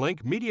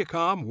 Suddenlink,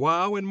 Mediacom,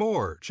 WOW, and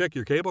more. Check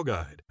your cable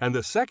guide. And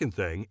the second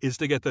thing is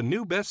to get the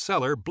new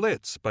bestseller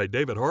Blitz by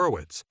David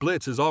Horowitz.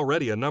 Blitz is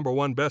already a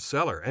 #1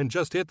 bestseller and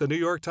just hit the New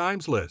York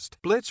Times list.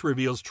 Blitz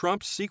reveals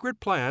Trump's secret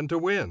plan to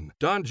win.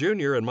 Don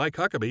Jr. and Mike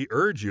Huckabee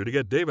urge you to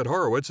get David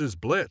Horowitz's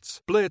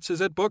Blitz. Blitz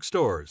is at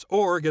bookstores,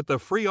 or get the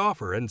free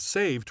offer and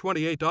save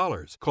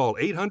 $28. Call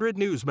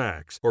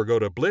 800-NEWSMAX or go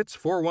to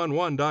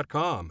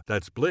blitz411.com.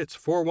 That's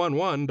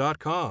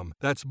blitz411.com.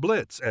 That's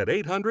Blitz at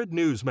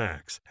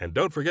 800-NEWSMAX. And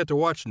don't forget to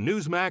watch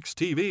Newsmax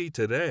TV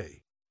today.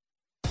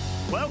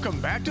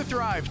 Welcome back to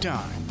Thrive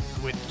Time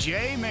with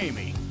Jay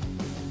Maymi.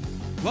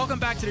 Welcome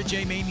back to the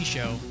Jay Maymi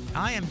Show.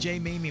 I am Jay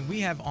Maymi. We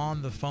have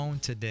on the phone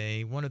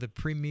today one of the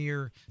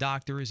premier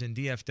doctors in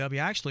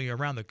DFW, actually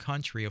around the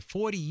country, a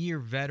 40-year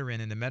veteran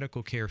in the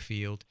medical care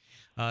field,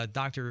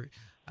 Dr.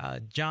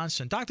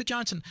 Johnson. Dr.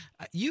 Johnson,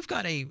 you've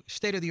got a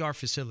state-of-the-art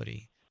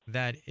facility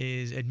that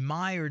is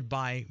admired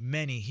by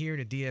many here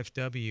in the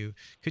DFW.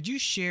 Could you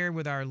share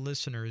with our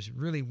listeners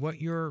really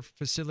what your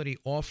facility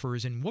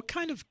offers and what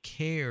kind of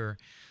care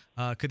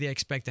could they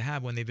expect to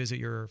have when they visit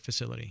your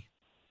facility?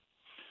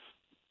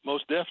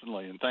 Most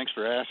definitely, and thanks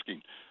for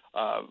asking.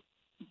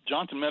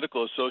 Johnson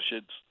Medical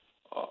Associates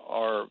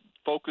are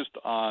focused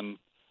on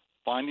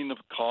finding the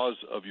cause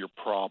of your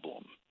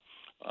problem.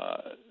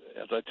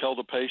 As I tell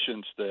the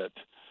patients that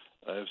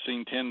I've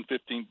seen 10,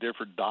 15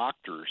 different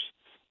doctors,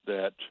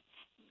 that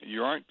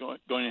you aren't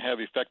going to have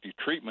effective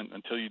treatment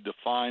until you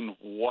define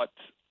what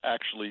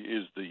actually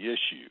is the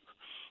issue.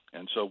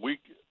 And so we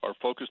are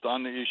focused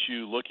on the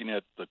issue, looking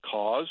at the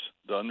cause,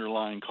 the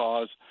underlying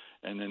cause,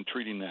 and then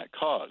treating that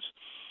cause.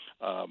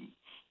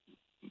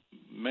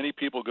 Many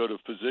people go to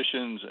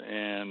physicians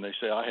and they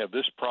say, I have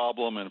this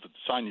problem, and if it's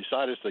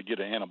sinusitis, they get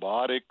an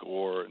antibiotic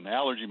or an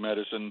allergy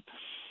medicine,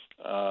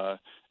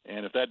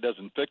 and if that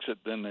doesn't fix it,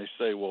 then they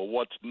say, well,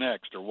 what's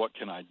next, or what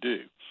can I do?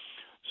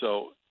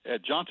 So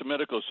at Johnson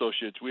Medical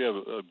Associates, we have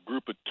a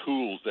group of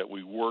tools that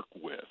we work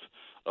with.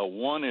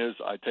 One is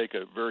I take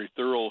a very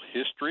thorough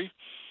history,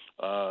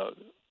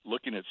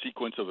 looking at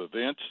sequence of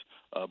events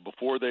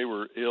before they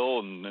were ill,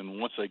 and then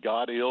once they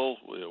got ill,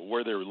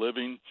 where they were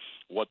living,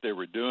 what they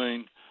were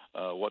doing,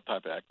 what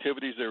type of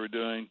activities they were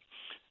doing.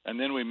 And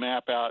then we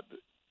map out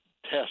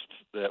tests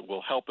that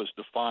will help us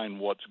define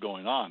what's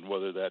going on,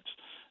 whether that's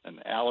an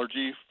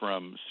allergy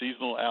from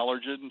seasonal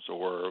allergens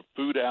or a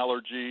food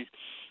allergy,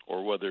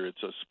 or whether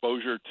it's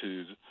exposure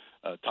to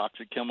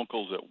toxic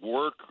chemicals at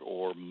work,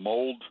 or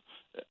mold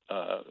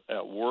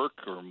at work,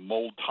 or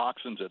mold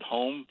toxins at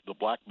home. The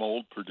black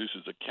mold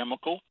produces a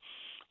chemical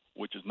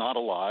which is not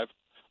alive,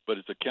 but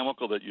it's a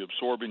chemical that you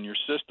absorb in your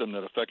system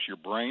that affects your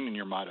brain and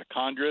your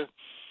mitochondria.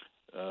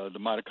 The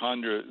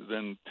mitochondria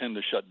then tend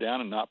to shut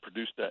down and not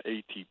produce that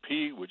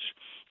ATP, which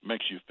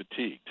makes you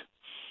fatigued.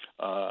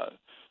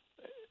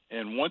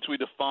 And once we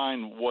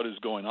define what is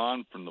going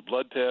on from the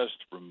blood test,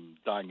 from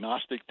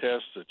diagnostic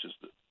tests such as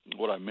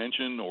what I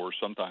mentioned, or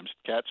sometimes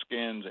CAT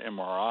scans,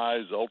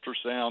 MRIs,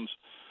 ultrasounds,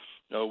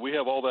 we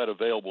have all that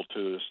available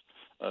to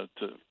us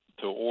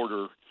to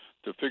order,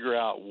 to figure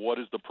out what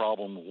is the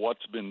problem,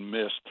 what's been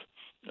missed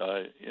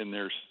in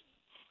their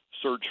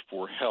search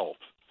for health.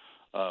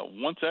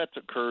 Once that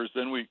occurs,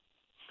 then we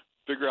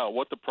figure out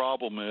what the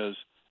problem is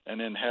and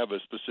then have a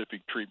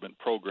specific treatment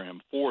program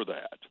for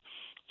that.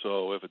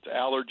 So if it's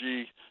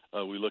allergy,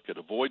 we look at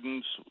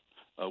avoidance,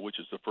 which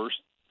is the first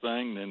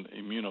thing, then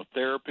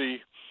immunotherapy,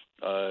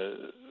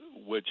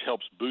 which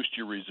helps boost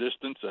your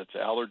resistance. That's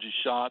allergy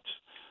shots.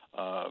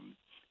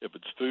 If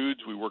it's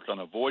foods, we work on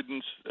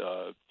avoidance.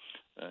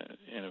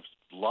 And if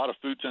a lot of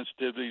food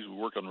sensitivities, we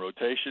work on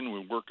rotation.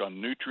 We work on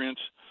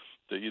nutrients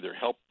to either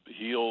help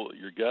heal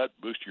your gut,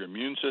 boost your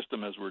immune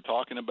system, as we're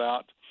talking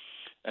about.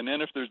 And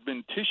then if there's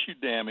been tissue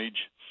damage,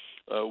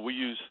 we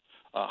use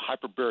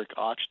hyperbaric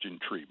oxygen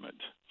treatment.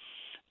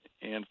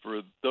 And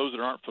for those that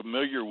aren't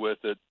familiar with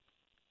it,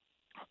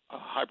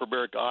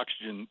 hyperbaric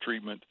oxygen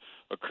treatment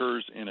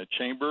occurs in a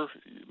chamber.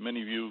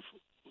 Many of you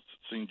have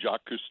seen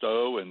Jacques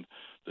Cousteau and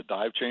the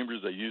dive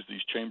chambers. They use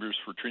these chambers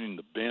for treating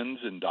the bends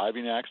in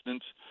diving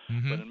accidents.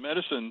 Mm-hmm. But in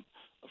medicine,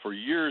 for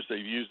years,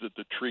 they've used it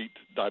to treat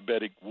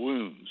diabetic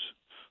wounds,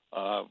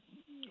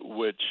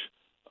 which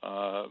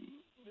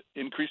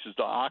increases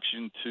the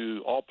oxygen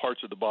to all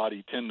parts of the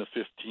body 10 to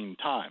 15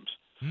 times.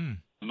 Mm.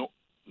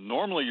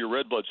 Normally, your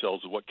red blood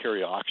cells is what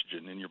carry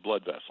oxygen in your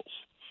blood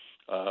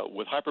vessels.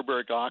 With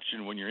hyperbaric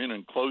oxygen, when you're in an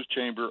enclosed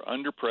chamber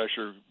under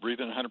pressure,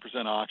 breathing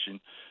 100%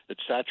 oxygen, it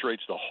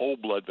saturates the whole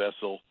blood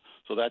vessel.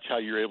 So that's how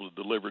you're able to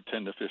deliver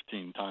 10 to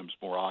 15 times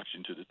more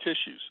oxygen to the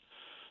tissues.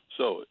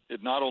 So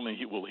it not only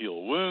will heal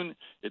a wound,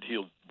 it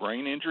heals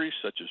brain injuries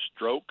such as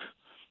stroke,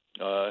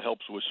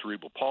 helps with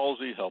cerebral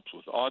palsy, helps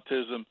with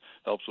autism,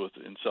 helps with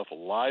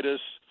encephalitis.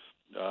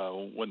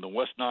 When the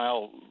West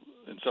Nile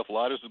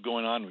encephalitis is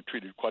going on, we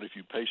treated quite a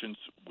few patients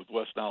with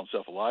West Nile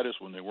encephalitis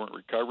when they weren't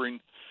recovering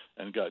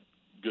and got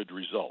good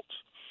results.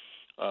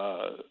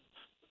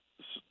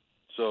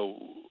 So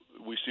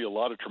we see a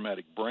lot of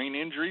traumatic brain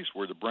injuries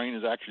where the brain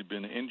has actually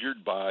been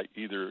injured by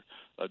either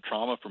a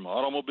trauma from an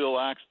automobile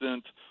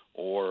accident,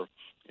 or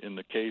in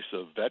the case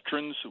of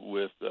veterans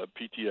with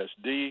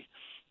PTSD,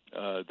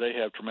 they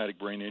have traumatic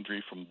brain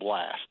injury from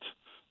blast.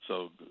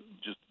 So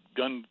just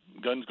guns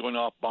going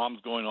off, bombs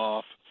going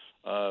off.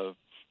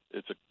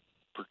 It's a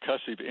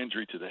percussive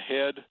injury to the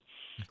head.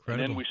 Incredible. And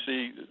then we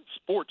see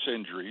sports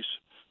injuries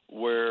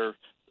where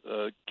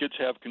kids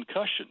have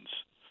concussions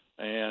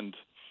and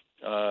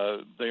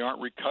they aren't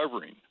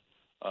recovering.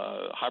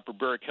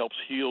 Hyperbaric helps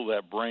heal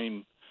that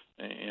brain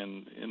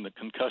in the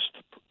concussed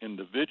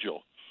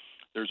individual.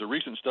 There's a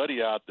recent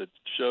study out that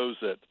shows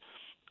that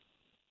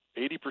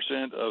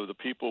 80% of the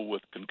people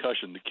with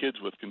concussion, the kids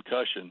with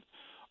concussion,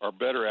 are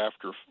better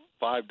after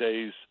 5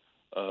 days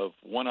of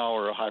 1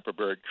 hour of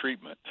hyperbaric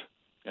treatment,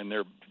 and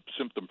they're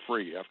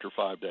symptom-free after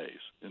 5 days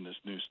in this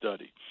new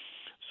study.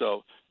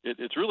 So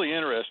it's really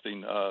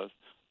interesting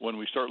when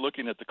we start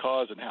looking at the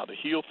cause and how to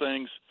heal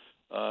things,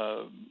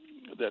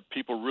 that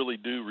people really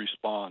do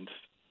respond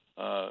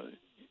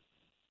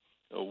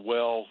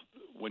well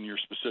when you're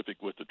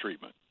specific with the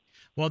treatment.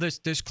 Well,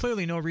 there's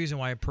clearly no reason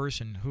why a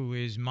person who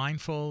is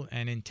mindful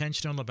and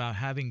intentional about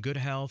having good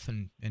health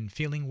and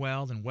feeling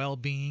well and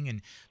well-being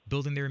and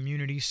building their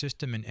immunity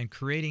system and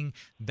creating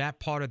that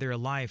part of their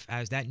life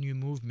as that new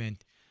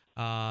movement,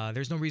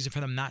 there's no reason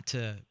for them not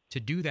to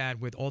do that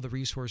with all the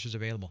resources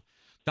available.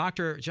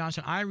 Dr.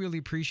 Johnson, I really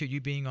appreciate you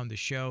being on the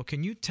show.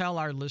 Can you tell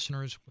our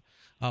listeners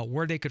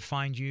where they could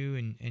find you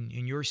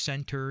in your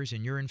centers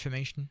and your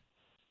information?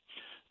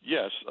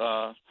 Yes.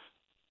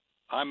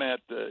 I'm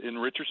in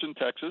Richardson,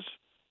 Texas.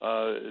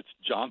 It's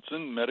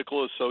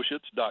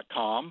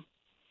johnsonmedicalassociates.com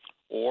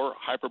or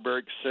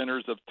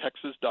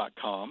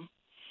hyperbariccentersoftexas.com.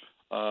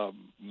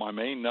 My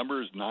main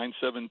number is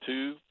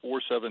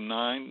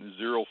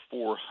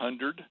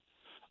 972-479-0400.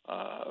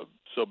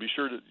 So be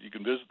sure that you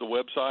can visit the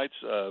websites.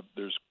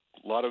 There's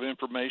a lot of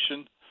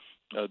information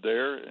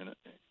there,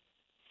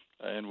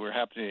 and we're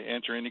happy to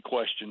answer any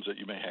questions that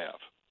you may have.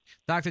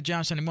 Dr.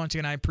 Johnson, and once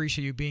again, I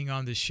appreciate you being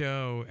on the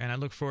show, and I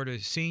look forward to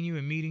seeing you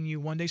and meeting you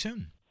one day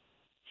soon.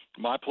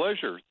 My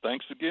pleasure.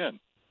 Thanks again.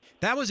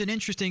 That was an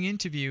interesting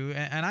interview,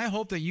 and I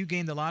hope that you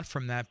gained a lot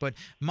from that. But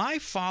my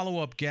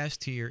follow-up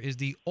guest here is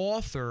the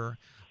author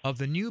of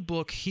the new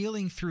book,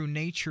 Healing Through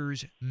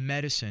Nature's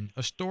Medicine,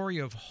 A Story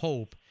of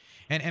Hope.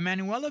 And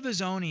Emanuela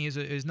Vizzoni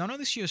is not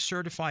only is she a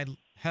certified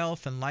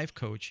health and life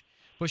coach,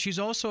 but she's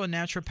also a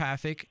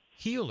naturopathic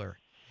healer.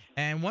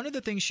 And one of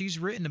the things she's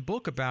written a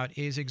book about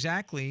is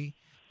exactly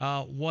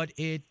what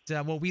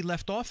we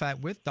left off at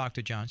with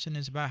Dr. Johnson,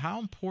 is about how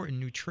important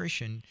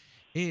nutrition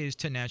is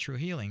to natural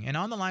healing. And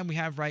on the line we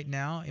have right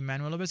now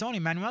Emanuela Vizzoni.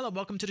 Emanuela,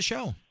 welcome to the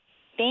show.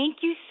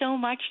 Thank you so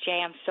much,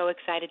 Jay. I'm so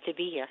excited to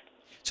be here.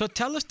 So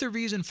tell us the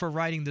reason for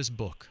writing this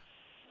book.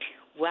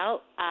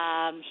 Well,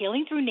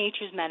 Healing Through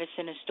Nature's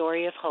Medicine, A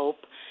Story of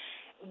Hope,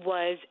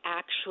 was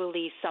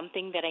actually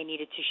something that I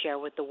needed to share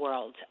with the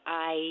world.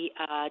 I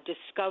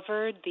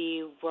discovered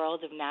the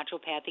world of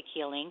naturopathic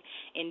healing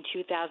in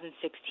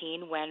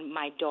 2016 when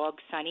my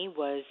dog, Sonny,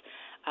 was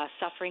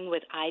suffering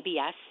with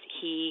IBS.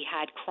 He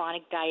had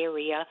chronic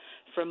diarrhea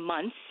for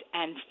months,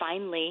 and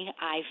finally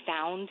I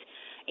found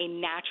a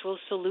natural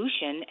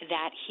solution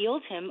that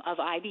healed him of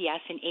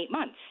IBS in 8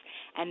 months,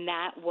 and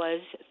that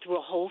was through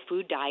a whole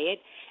food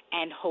diet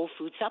and whole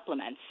food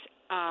supplements.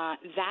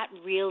 That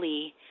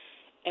really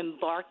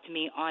embarked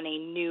me on a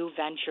new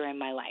venture in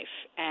my life,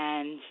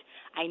 and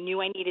I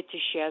knew I needed to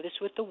share this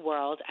with the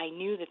world. I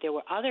knew that there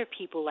were other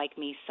people like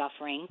me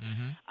suffering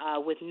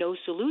with no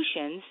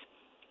solutions.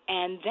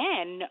 And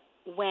then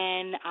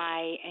when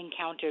I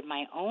encountered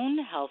my own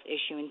health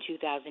issue in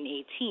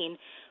 2018,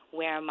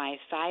 where my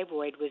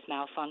thyroid was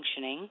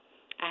malfunctioning,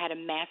 I had a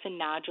mass of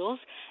nodules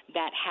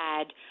that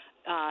had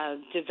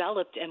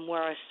developed and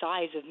were a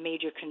size of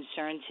major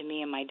concern to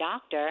me and my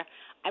doctor.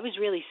 I was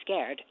really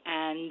scared,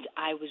 and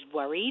I was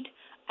worried.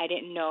 I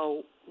didn't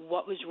know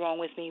what was wrong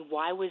with me.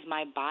 Why was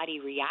my body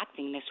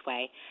reacting this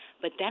way?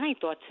 But then I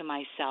thought to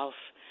myself,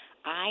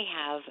 I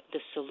have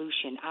the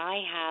solution.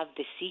 I have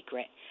the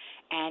secret.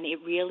 And it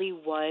really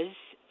was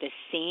the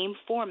same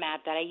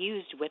format that I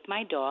used with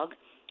my dog,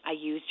 I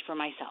used for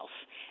myself.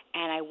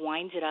 And I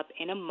winded up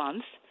in a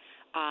month.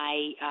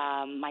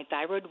 My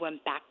thyroid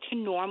went back to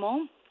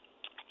normal.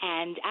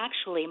 And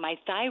actually, my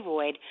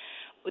thyroid,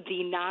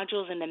 the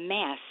nodules and the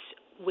mass,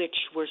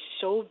 which were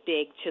so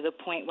big to the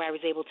point where I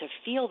was able to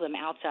feel them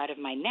outside of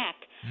my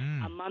neck,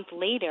 a month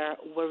later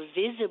were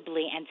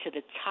visibly and to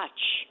the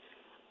touch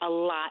a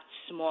lot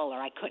smaller.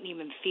 I couldn't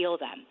even feel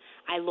them.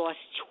 I lost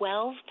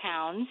 12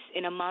 pounds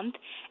in a month,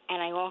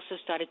 and I also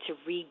started to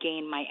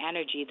regain my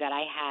energy that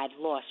I had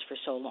lost for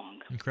so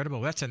long.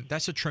 Incredible.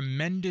 That's a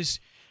tremendous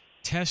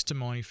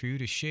testimony for you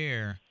to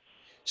share.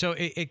 So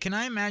can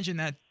I imagine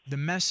that the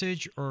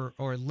message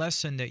or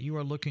lesson that you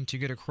are looking to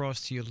get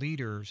across to your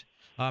leaders,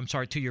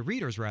 to your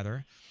readers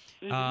rather,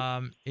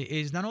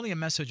 is not only a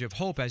message of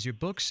hope, as your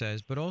book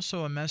says, but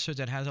also a message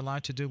that has a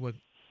lot to do with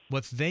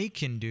what they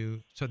can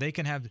do so they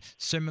can have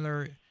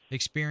similar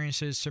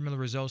experiences, similar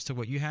results to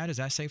what you had? Is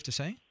that safe to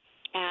say?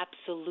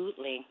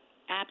 Absolutely.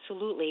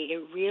 Absolutely.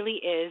 It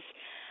really is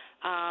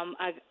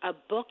a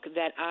book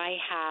that I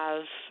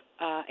have.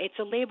 It's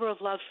a labor of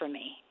love for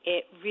me.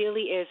 It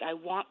really is. I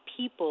want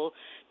people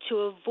to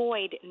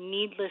avoid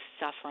needless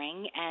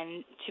suffering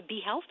and to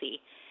be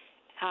healthy.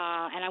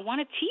 And I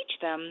want to teach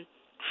them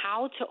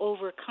how to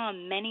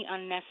overcome many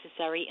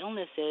unnecessary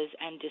illnesses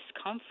and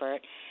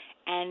discomfort.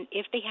 And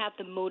if they have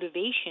the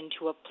motivation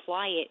to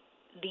apply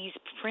these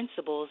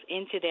principles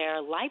into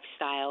their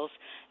lifestyles,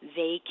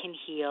 they can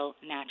heal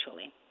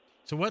naturally.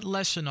 So what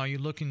lesson are you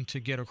looking to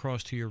get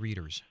across to your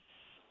readers?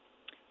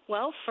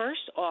 Well,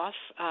 first off,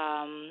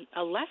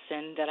 a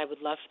lesson that I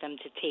would love for them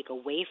to take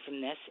away from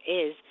this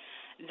is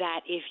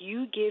that if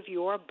you give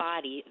your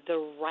body the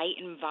right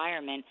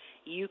environment,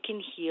 you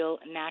can heal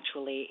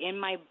naturally. In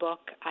my book,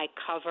 I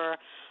cover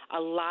a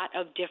lot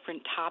of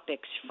different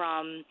topics,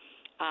 from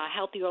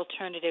healthy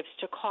alternatives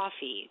to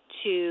coffee,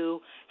 to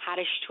how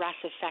does stress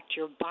affect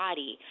your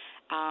body,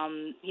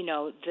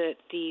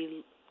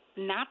 the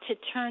not to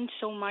turn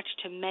so much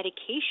to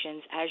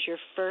medications as your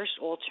first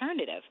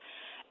alternative,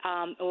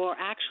 or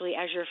actually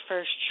as your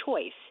first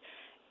choice.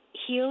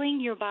 Healing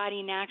your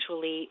body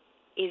naturally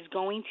is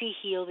going to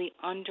heal the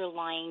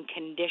underlying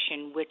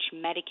condition, which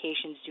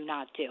medications do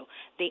not do.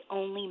 They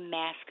only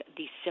mask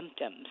the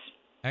symptoms.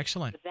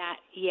 Excellent.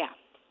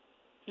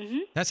 Mm-hmm.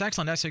 That's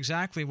excellent. That's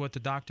exactly what the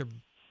doctor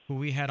who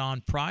we had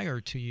on prior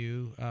to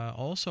you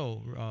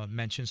also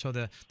mentioned. So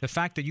the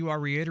fact that you are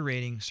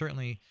reiterating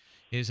certainly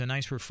is a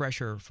nice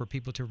refresher for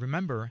people to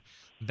remember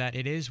that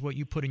it is what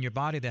you put in your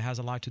body that has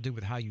a lot to do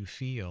with how you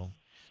feel.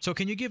 So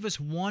can you give us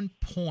one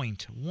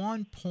point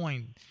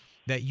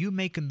that you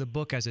make in the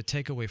book as a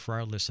takeaway for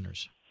our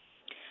listeners?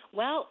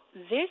 Well,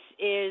 this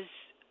is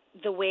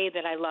the way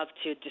that I love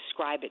to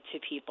describe it to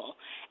people.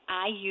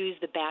 I use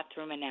the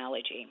bathroom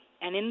analogy.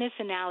 And in this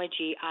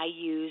analogy, I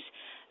use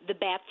the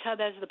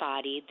bathtub as the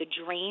body, the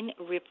drain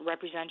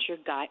represents your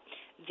gut,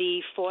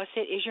 the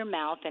faucet is your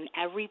mouth, and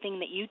everything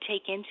that you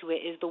take into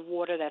it is the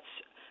water that's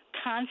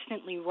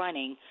constantly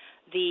running.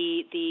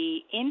 The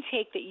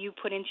intake that you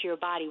put into your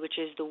body, which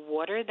is the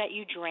water that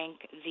you drink,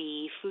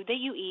 the food that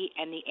you eat,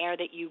 and the air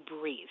that you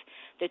breathe.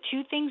 The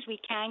two things we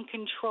can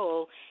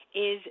control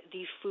is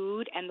the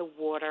food and the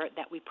water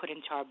that we put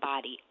into our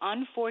body.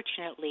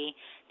 Unfortunately,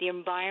 the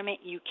environment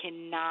you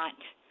cannot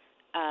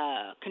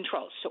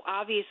control. So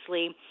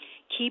obviously,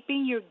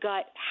 keeping your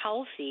gut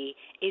healthy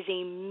is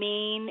a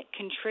main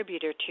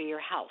contributor to your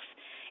health.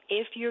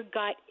 If your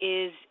gut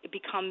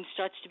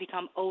starts to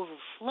become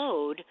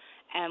overflowed,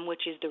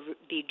 which is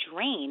the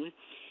drain,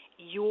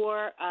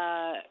 your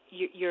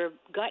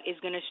gut is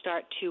going to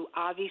start to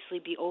obviously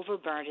be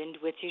overburdened,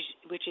 which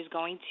is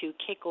going to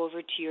kick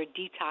over to your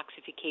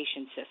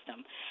detoxification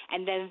system,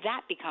 and then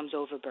that becomes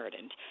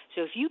overburdened.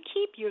 So if you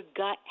keep your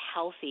gut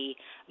healthy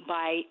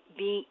by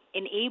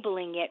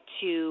enabling it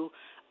to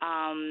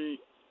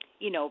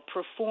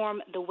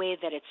perform the way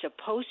that it's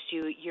supposed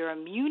to, your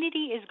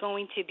immunity is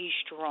going to be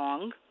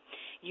strong.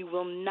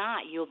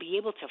 You'll be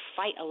able to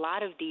fight a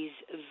lot of these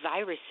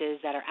viruses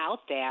that are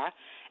out there,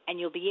 and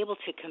you'll be able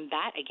to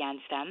combat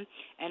against them.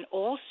 And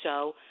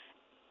also,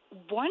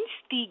 once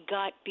the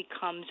gut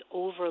becomes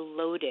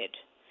overloaded,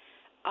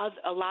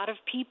 a lot of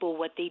people,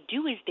 what they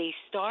do is they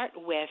start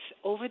with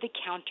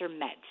over-the-counter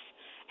meds.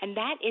 And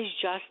that is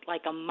just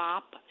like a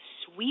mop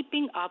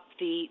sweeping up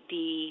the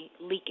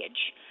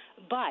leakage.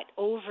 But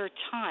over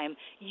time,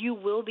 you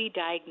will be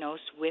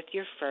diagnosed with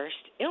your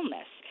first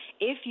illness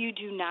if you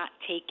do not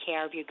take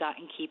care of your gut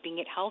and keeping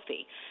it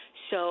healthy.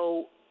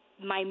 So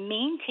my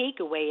main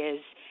takeaway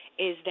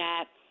is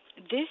that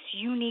this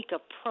unique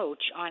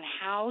approach on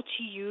how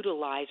to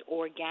utilize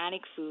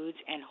organic foods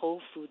and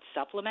whole food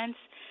supplements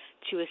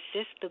to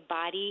assist the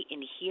body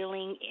in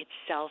healing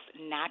itself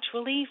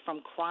naturally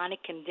from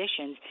chronic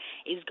conditions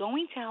is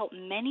going to help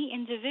many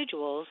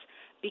individuals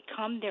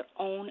become their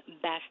own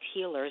best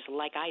healers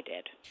like I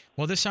did.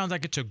 Well, this sounds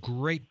like it's a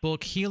great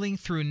book, Healing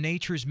Through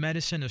Nature's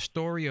Medicine, A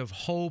Story of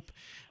Hope.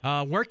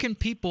 Where can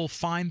people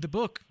find the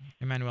book,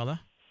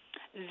 Emanuela?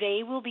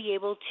 They will be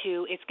able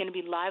to, it's going to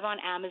be live on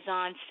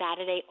Amazon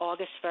Saturday,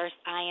 August 1st.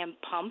 I am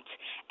pumped,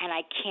 and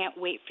I can't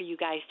wait for you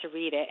guys to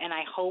read it, and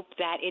I hope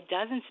that it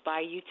does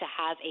inspire you to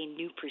have a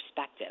new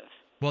perspective.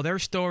 Well, their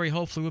story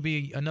hopefully will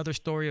be another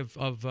story of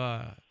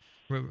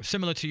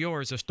similar to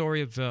yours, a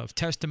story of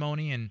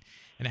testimony and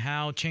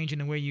how changing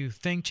the way you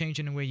think,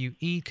 changing the way you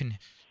eat can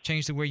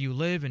change the way you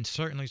live, and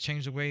certainly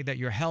change the way that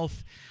your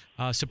health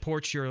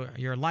supports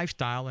your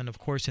lifestyle, and of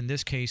course in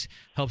this case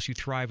helps you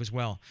thrive as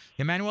well.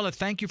 Emanuela,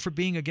 thank you for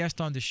being a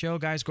guest on the show.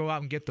 Guys, go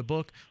out and get the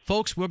book.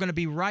 Folks, we're going to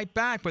be right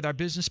back with our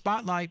Business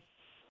Spotlight.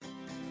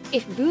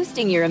 If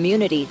boosting your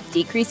immunity,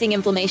 decreasing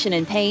inflammation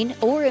and pain,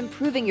 or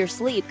improving your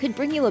sleep could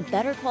bring you a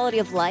better quality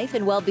of life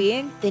and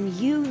well-being, then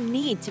you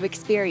need to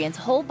experience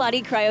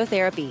whole-body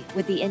cryotherapy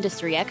with the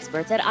industry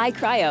experts at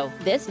iCryo.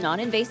 This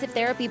non-invasive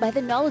therapy by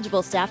the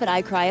knowledgeable staff at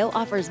iCryo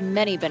offers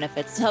many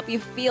benefits to help you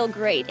feel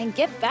great and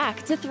get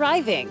back to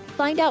thriving.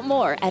 Find out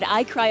more at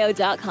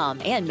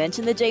iCryo.com and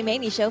mention the Jay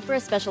Maymi Show for a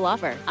special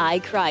offer.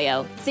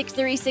 iCryo,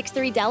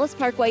 6363 Dallas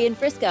Parkway in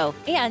Frisco,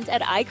 and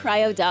at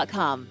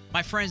iCryo.com.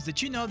 My friends, did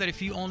you know that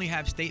if you only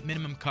have state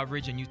minimum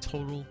coverage and you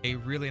total a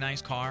really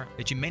nice car,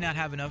 that you may not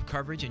have enough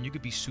coverage and you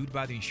could be sued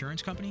by the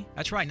insurance company?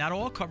 That's right, not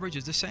all coverage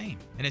is the same.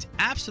 And it's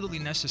absolutely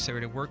necessary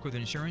to work with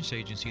an insurance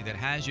agency that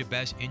has your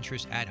best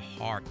interest at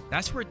heart.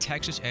 That's where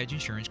Texas Edge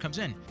Insurance comes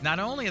in. Not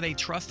only are they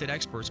trusted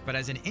experts, but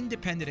as an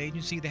independent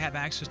agency, they have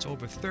access to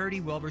over 30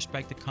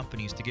 well-respected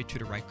companies to get you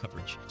the right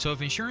coverage. So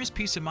if insurance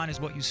peace of mind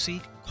is what you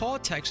seek, call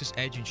Texas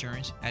Edge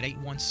Insurance at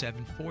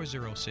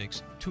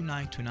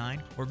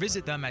 817-406-2929 or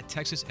visit them at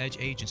texasedgeagency.com.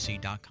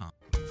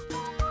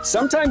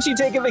 Sometimes you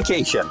take a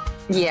vacation.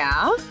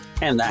 Yeah?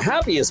 And the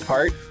happiest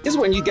part is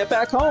when you get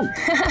back home.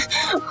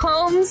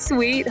 Home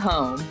sweet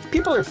home.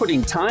 People are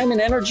putting time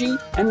and energy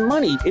and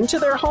money into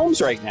their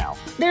homes right now.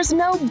 There's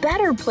no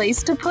better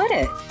place to put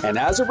it. And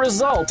as a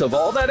result of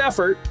all that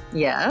effort,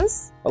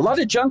 Yes? a lot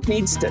of junk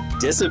needs to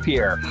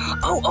disappear.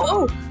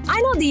 Oh, I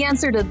know the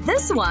answer to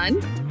this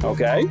one.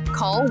 Okay?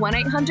 Call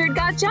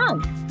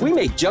 1-800-GOT-JUNK. We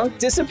make junk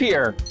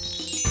disappear.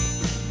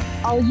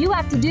 All you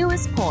have to do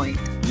is point.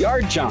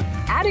 Yard junk,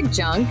 Attic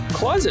junk,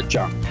 closet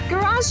junk,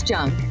 garage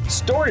junk,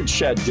 storage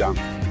shed junk.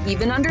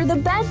 even under the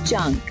bed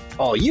junk.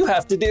 All you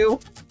have to do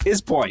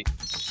is point.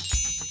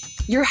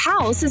 Your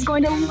house is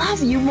going to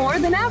love you more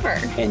than ever.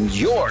 And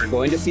you're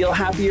going to feel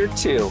happier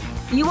too.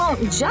 You won't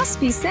just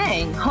be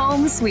saying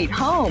home sweet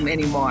home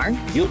anymore.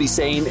 You'll be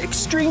saying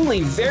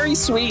extremely very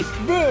sweet,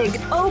 Big,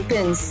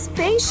 open,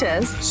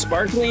 spacious.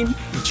 sparkling,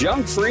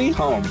 junk-free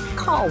home.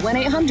 Call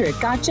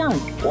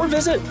 1-800-GOT-JUNK. Or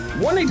visit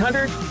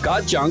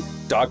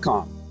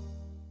 1-800-GOT-JUNK.com.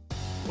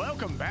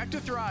 Welcome back to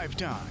Thrive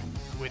Time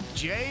with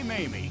Jay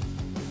Maymi.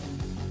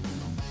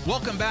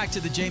 Welcome back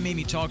to the Jay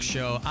Maymi Talk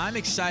Show. I'm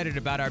excited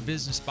about our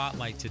business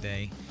spotlight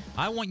today.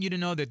 I want you to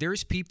know that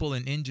there's people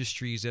in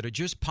industries that are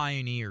just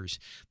pioneers,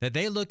 that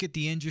they look at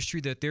the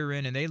industry that they're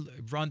in and they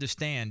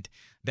understand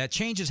that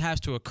changes has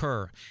to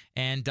occur.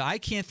 And I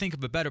can't think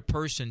of a better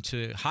person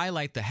to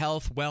highlight the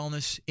health,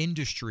 wellness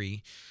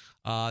industry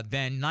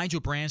than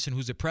Nigel Branson,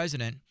 who's the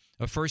president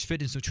of First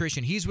Fitness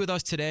Nutrition. He's with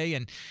us today,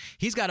 and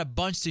he's got a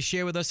bunch to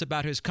share with us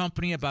about his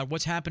company, about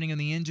what's happening in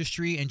the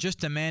industry, and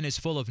just a man is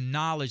full of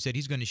knowledge that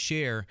he's going to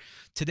share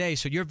today.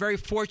 So you're very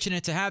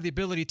fortunate to have the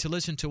ability to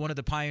listen to one of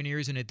the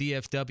pioneers in a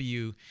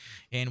DFW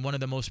in one of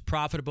the most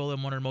profitable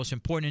and one of the most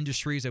important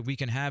industries that we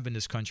can have in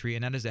this country,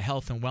 and that is the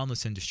health and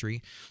wellness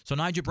industry. So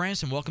Nigel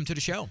Branson, welcome to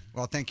the show.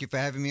 Well, thank you for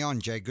having me on,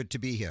 Jay. Good to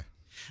be here.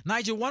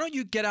 Nigel, why don't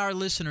you get our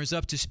listeners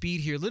up to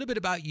speed here, a little bit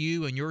about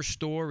you and your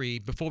story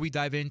before we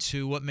dive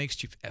into what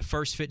makes you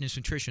First Fitness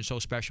Nutrition so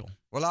special.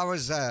 Well, I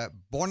was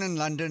born in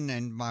London,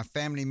 and my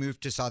family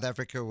moved to South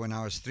Africa when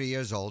I was 3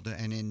 years old.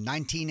 And in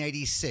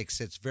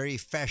 1986, it's very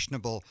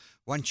fashionable,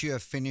 once you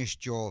have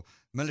finished your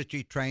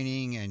military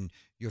training and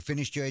you've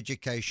finished your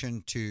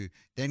education, to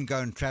then go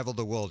and travel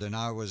the world. And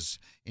I was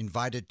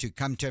invited to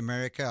come to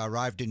America. I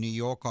arrived in New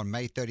York on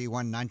May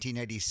 31,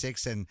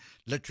 1986, and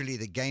literally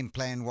the game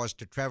plan was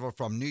to travel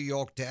from New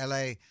York to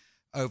LA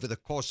over the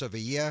course of a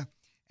year,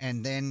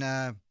 and then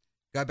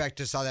go back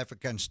to South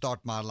Africa and start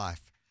my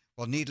life.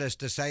 Well, needless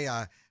to say,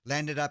 I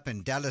landed up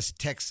in Dallas,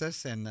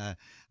 Texas, and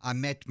I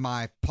met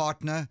my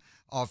partner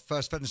of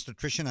First Fitness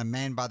Nutrition, a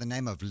man by the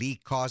name of Lee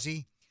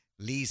Causey.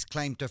 Lee's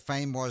claim to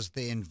fame was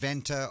the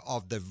inventor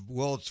of the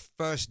world's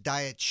first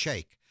diet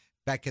shake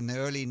back in the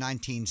early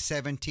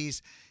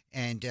 1970s.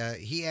 And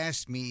he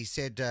asked me, he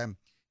said,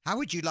 how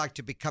would you like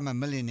to become a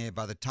millionaire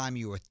by the time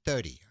you were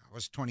 30? I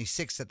was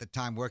 26 at the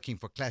time, working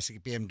for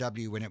Classic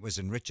BMW when it was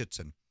in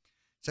Richardson.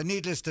 So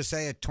needless to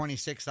say, at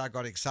 26, I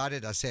got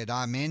excited. I said,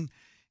 I'm in.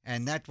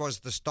 And that was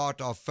the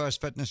start of First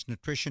Fitness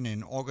Nutrition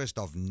in August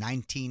of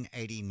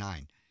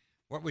 1989.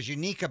 What was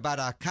unique about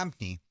our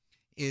company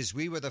is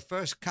we were the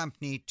first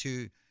company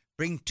to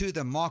bring to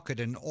the market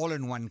an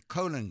all-in-one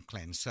colon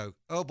cleanse. So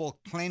herbal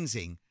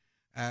cleansing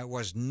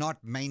was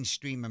not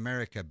mainstream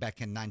America back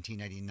in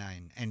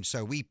 1989. And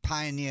so we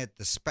pioneered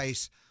the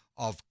space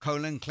of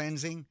colon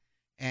cleansing.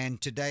 And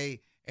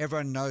today,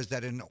 everyone knows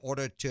that in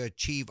order to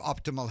achieve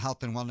optimal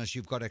health and wellness,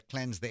 you've got to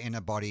cleanse the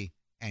inner body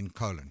and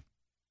colon.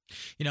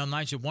 You know,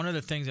 Nigel, one of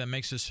the things that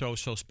makes us so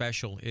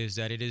special is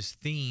that it is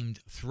themed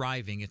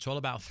thriving. It's all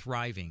about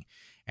thriving.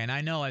 And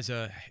I know as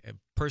a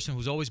person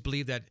who's always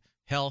believed that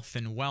health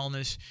and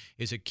wellness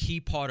is a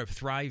key part of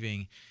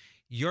thriving,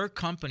 your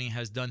company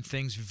has done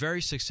things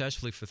very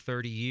successfully for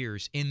 30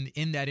 years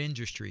in that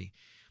industry.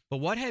 But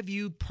what have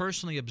you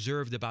personally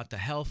observed about the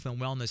health and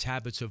wellness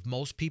habits of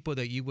most people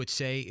that you would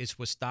say is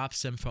what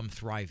stops them from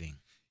thriving?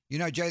 You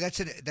know, Jay,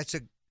 that's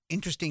an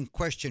interesting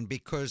question,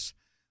 because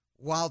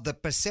while the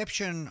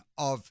perception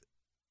of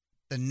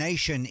the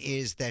nation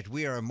is that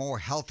we are more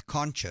health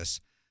conscious,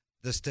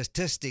 the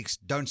statistics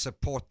don't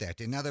support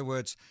that. In other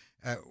words,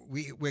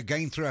 we're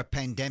going through a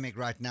pandemic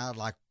right now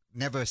like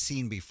never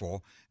seen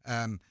before.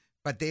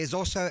 But there's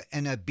also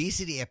an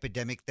obesity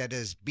epidemic that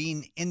has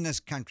been in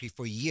this country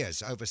for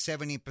years. Over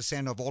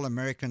 70% of all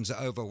Americans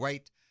are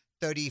overweight.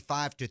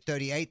 35 to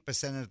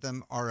 38% of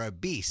them are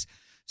obese.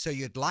 So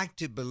you'd like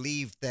to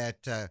believe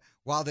that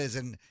while there's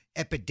an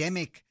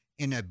epidemic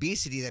in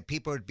obesity, that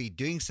people would be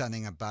doing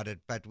something about it,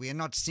 but we are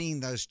not seeing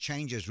those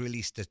changes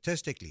really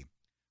statistically.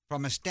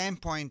 From a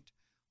standpoint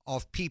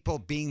of people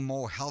being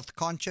more health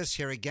conscious,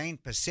 here again,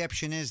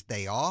 perception is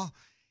they are.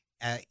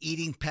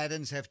 Eating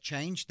patterns have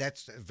changed.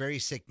 That's a very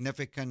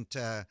significant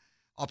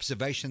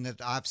observation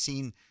that I've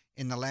seen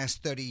in the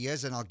last 30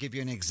 years, and I'll give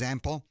you an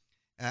example.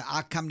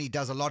 Our company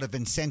does a lot of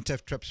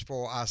incentive trips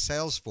for our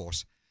sales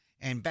force,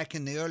 and back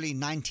in the early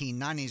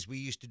 1990s, we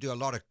used to do a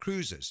lot of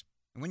cruises.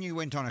 And when you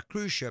went on a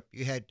cruise ship,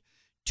 you had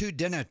 2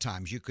 dinner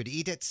times. You could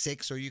eat at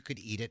 6 or you could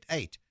eat at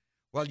 8.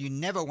 Well, you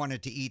never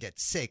wanted to eat at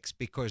 6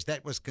 because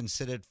that was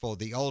considered for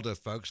the older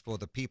folks, for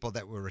the people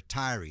that were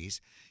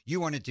retirees. You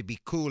wanted to be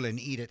cool and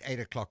eat at 8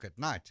 o'clock at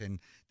night. And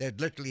they'd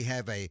literally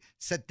have a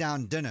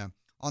sit-down dinner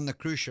on the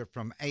cruise ship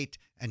from 8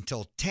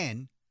 until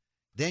 10.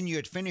 Then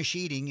you'd finish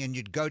eating and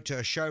you'd go to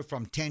a show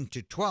from 10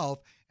 to 12.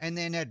 And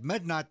then at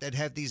midnight, they'd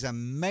have these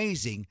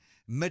amazing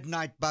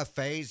midnight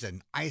buffets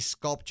and ice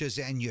sculptures,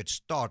 and you'd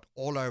start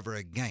all over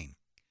again.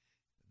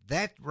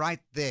 That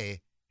right there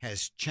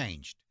has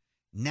changed.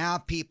 Now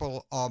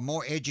people are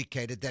more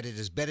educated that it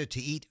is better to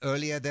eat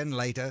earlier than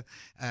later.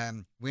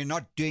 We're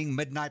not doing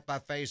midnight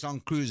buffets on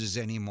cruises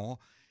anymore.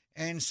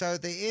 And so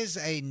there is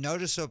a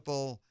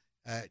noticeable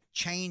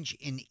change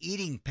in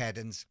eating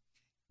patterns,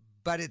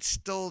 but it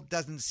still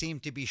doesn't seem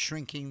to be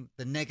shrinking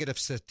the negative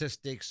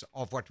statistics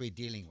of what we're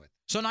dealing with.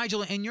 So,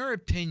 Nigel, in your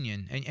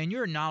opinion, and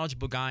you're a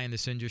knowledgeable guy in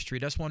this industry,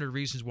 that's one of the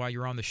reasons why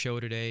you're on the show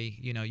today.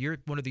 You know, you're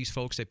one of these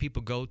folks that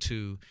people go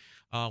to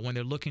when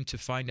they're looking to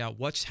find out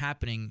what's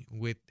happening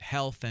with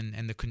health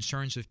and the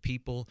concerns of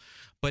people.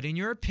 But in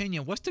your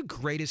opinion, what's the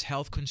greatest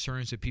health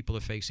concerns that people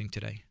are facing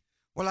today?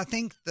 Well, I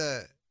think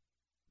the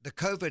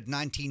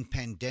COVID-19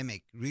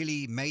 pandemic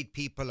really made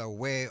people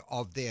aware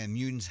of their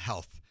immune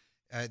health,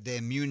 their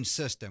immune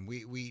system.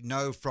 We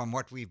know from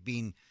what we've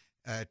been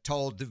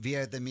told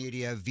via the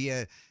media,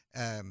 via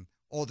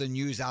all the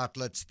news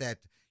outlets, that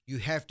you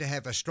have to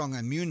have a strong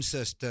immune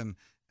system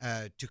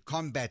to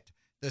combat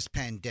this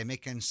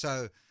pandemic. And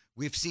so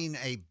we've seen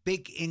a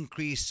big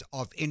increase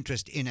of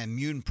interest in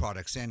immune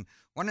products. And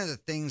one of the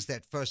things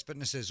that First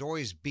Fitness has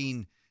always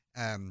been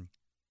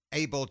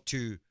able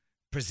to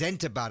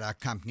present about our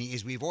company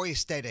is we've always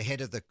stayed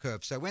ahead of the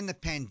curve. So when the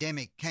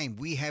pandemic came,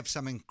 we have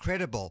some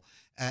incredible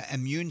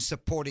immune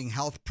supporting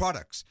health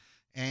products.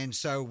 And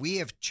so we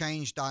have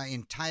changed our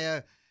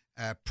entire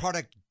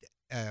product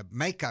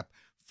makeup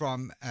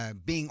from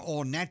being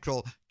all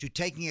natural to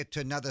taking it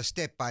to another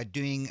step by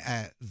doing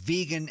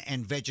vegan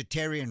and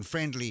vegetarian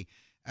friendly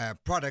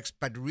products,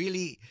 but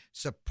really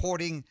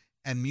supporting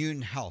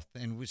immune health.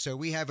 And so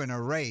we have an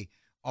array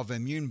of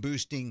immune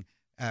boosting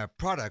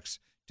products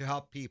to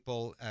help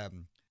people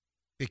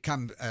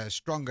become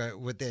stronger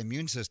with their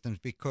immune systems,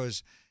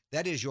 because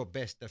that is your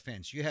best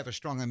defense. You have a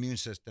strong immune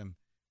system,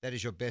 that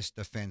is your best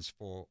defense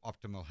for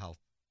optimal health.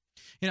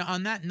 You know,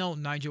 on that note,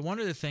 Nigel, one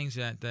of the things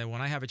that when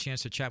I have a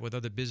chance to chat with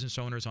other business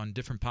owners on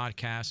different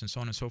podcasts and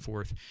so on and so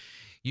forth,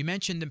 you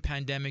mentioned the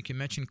pandemic, you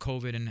mentioned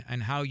COVID,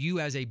 and how you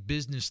as a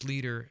business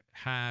leader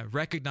have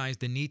recognized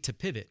the need to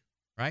pivot,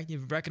 right?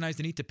 You've recognized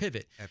the need to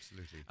pivot.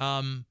 Absolutely.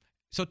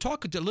 So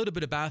talk a little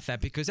bit about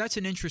that, because that's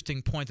an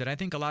interesting point that I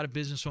think a lot of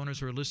business owners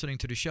who are listening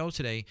to the show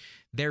today,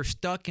 they're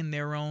stuck in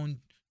their own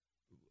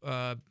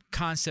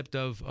concept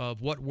of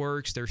what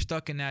works. They're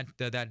stuck in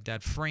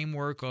that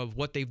framework of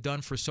what they've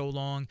done for so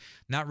long,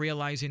 not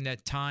realizing that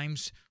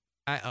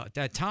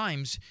at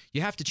times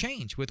you have to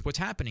change with what's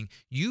happening.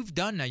 You've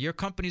done that. Your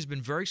company's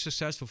been very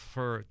successful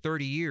for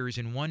 30 years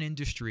in one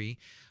industry,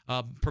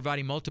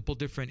 providing multiple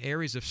different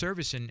areas of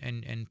service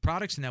and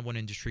products in that one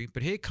industry.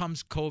 But here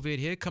comes COVID,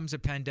 here comes a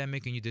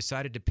pandemic, and you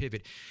decided to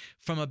pivot.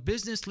 From a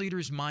business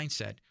leader's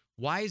mindset,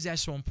 why is that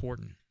so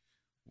important?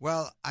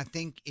 Well, I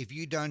think if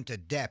you don't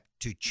adapt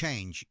to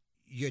change,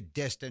 you're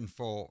destined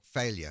for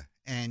failure.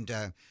 And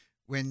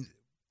when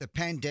the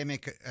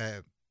pandemic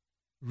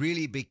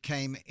really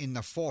became in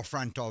the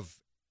forefront of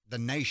the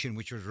nation,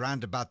 which was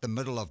around about the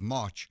middle of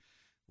March,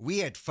 we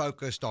had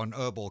focused on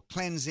herbal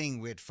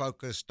cleansing, we had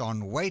focused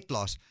on weight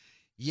loss,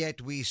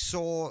 yet we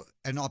saw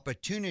an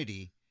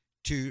opportunity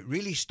to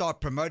really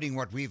start promoting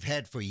what we've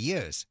had for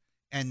years,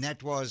 and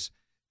that was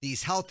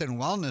these health and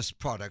wellness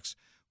products,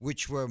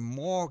 which were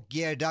more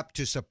geared up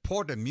to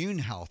support immune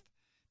health,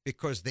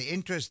 because the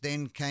interest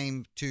then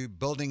came to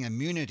building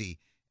immunity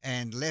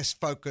and less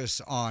focus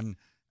on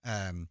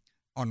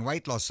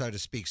weight loss, so to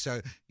speak.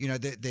 So, you know,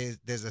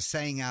 there's a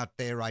saying out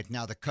there right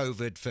now, the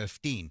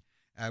COVID-15,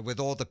 with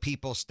all the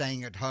people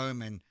staying at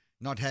home and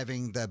not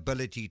having the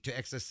ability to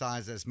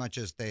exercise as much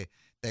as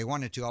they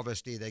wanted to.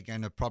 Obviously, they're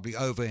going to probably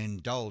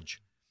overindulge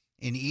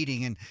in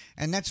eating.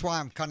 And that's why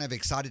I'm kind of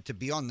excited to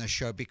be on this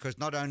show, because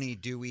not only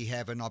do we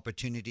have an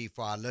opportunity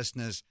for our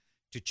listeners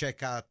to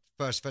check out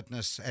First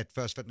Fitness at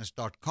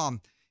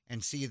firstfitness.com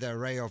and see the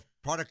array of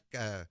product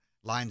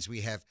lines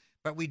we have,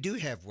 but we do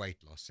have weight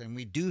loss and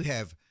we do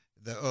have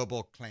the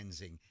herbal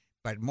cleansing.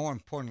 But more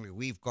importantly,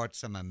 we've got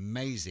some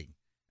amazing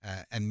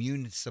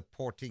immune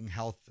supporting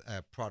health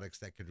products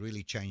that could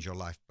really change your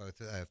life,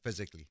 both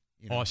physically.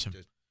 Awesome.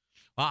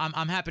 Well,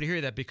 I'm happy to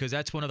hear that, because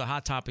that's one of the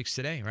hot topics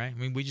today, right? I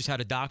mean, we just had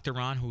a doctor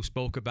on who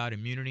spoke about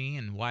immunity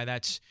and why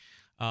that's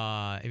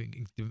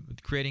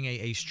creating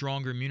a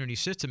stronger immunity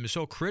system is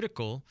so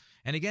critical.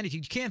 And again,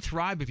 you can't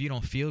thrive if you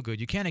don't feel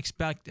good. You can't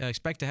expect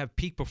to have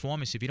peak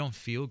performance if you don't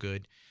feel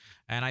good.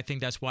 And I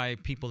think that's why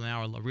people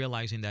now are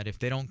realizing that if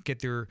they don't get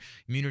their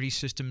immunity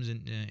systems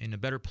in a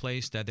better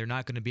place, that they're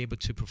not going to be able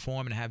to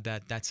perform and have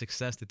that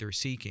success that they're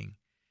seeking.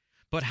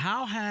 But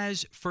how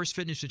has First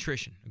Fitness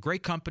Nutrition, a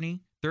great company,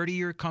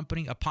 30-year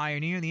company, a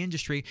pioneer in the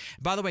industry.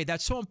 By the way,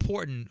 that's so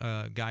important,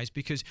 guys,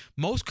 because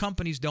most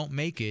companies don't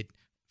make it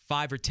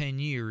 5 or 10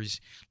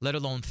 years, let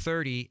alone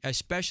 30,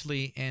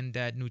 especially in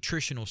that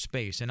nutritional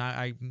space. And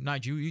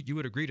you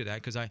would agree to that,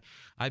 because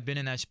I've been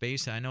in that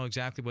space and I know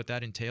exactly what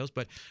that entails.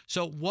 But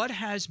so what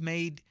has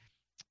made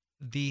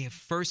the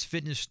First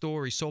Fitness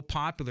story so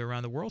popular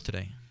around the world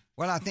today?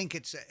 Well, I think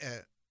it's,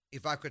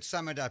 if I could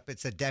sum it up,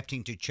 it's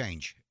adapting to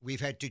change.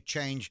 We've had to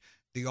change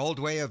the old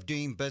way of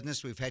doing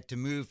business. We've had to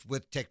move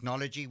with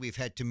technology. We've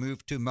had to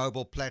move to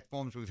mobile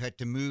platforms. We've had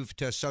to move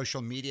to a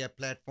social media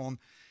platform.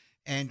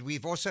 And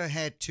we've also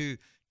had to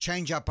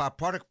change up our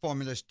product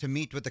formulas to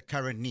meet with the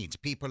current needs.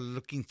 People are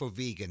looking for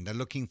vegan. They're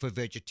looking for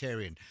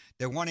vegetarian.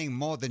 They're wanting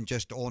more than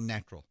just all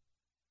natural.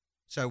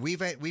 So we've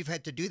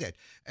had to do that.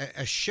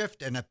 A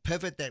shift and a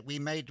pivot that we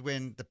made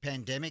when the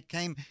pandemic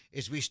came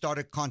is we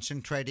started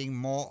concentrating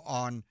more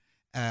on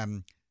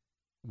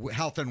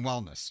health and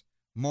wellness,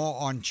 more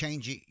on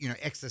changing,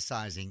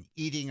 exercising,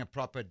 eating a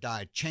proper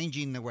diet,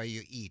 changing the way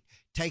you eat,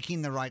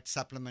 taking the right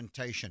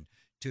supplementation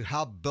to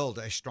help build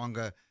a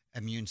stronger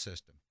immune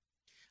system.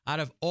 Out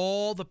of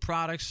all the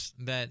products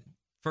that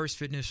First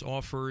Fitness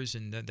offers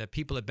and that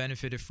people have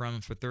benefited from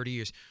for 30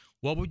 years,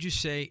 what would you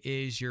say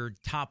is your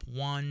top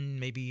one,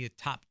 maybe a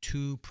top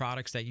two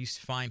products that you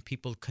find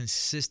people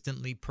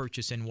consistently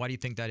purchase, and why do you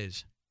think that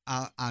is?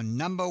 Our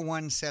number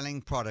one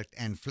selling product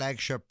and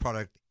flagship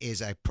product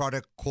is a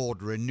product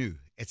called Renew.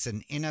 It's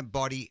an inner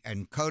body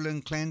and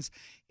colon cleanse.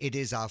 It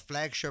is our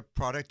flagship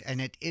product,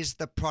 and it is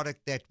the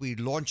product that we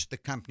launched the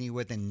company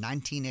with in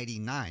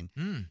 1989.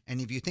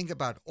 And if you think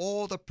about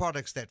all the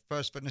products that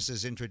First Fitness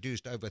has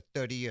introduced over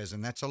 30 years,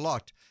 and that's a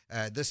lot,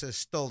 this is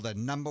still the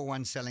number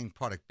one selling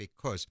product,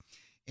 because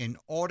in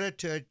order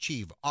to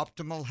achieve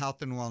optimal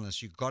health and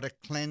wellness, you've got to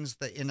cleanse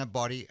the inner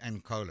body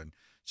and colon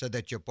so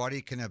that your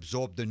body can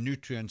absorb the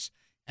nutrients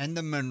and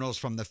the minerals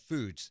from the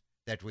foods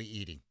that we're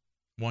eating.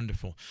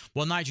 Wonderful.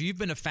 Well, Nigel, you've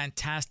been a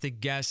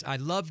fantastic guest. I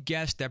love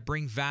guests that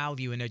bring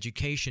value and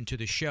education to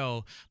the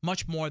show,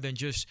 much more than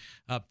just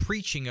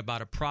preaching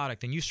about a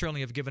product. And you certainly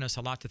have given us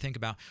a lot to think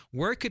about.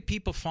 Where could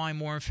people find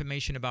more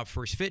information about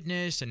First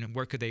Fitness, and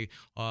where could they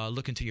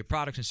look into your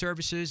products and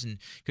services? And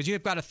because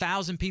you've got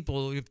thousands of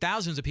people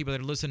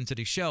that are listening to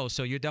the show,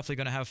 so you're definitely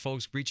going to have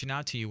folks reaching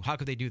out to you. How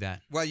could they do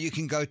that? Well, you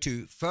can go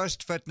to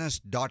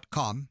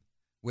firstfitness.com,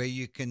 where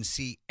you can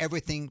see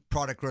everything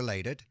product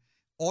related.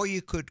 Or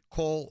you could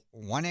call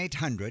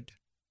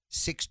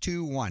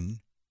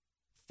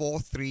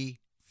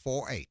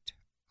 1-800-621-4348.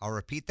 I'll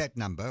repeat that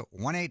number,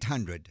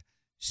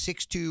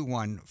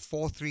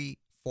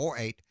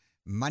 1-800-621-4348,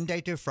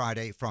 Monday to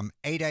Friday from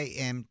 8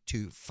 a.m.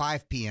 to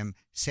 5 p.m.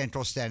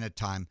 Central Standard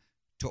Time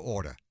to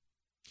order.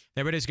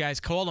 There it is, guys.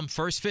 Call them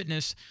First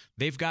Fitness.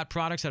 They've got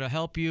products that'll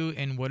help you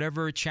in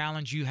whatever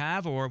challenge you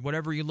have or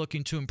whatever you're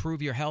looking to improve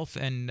your health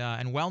and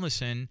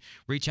wellness in.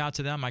 Reach out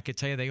to them. I could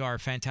tell you they are a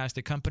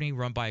fantastic company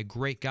run by a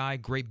great guy,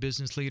 great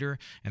business leader,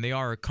 and they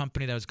are a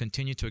company that has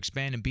continued to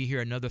expand and be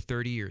here another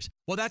 30 years.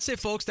 Well, that's it,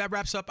 folks. That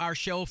wraps up our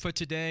show for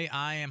today.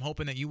 I am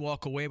hoping that you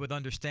walk away with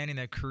understanding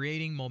that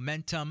creating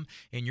momentum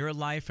in your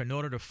life in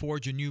order to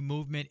forge a new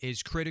movement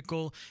is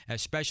critical,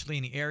 especially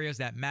in the areas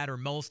that matter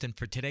most. And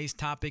for today's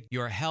topic,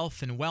 your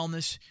health and wellness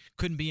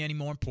couldn't be any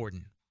more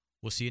important.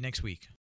 We'll see you next week.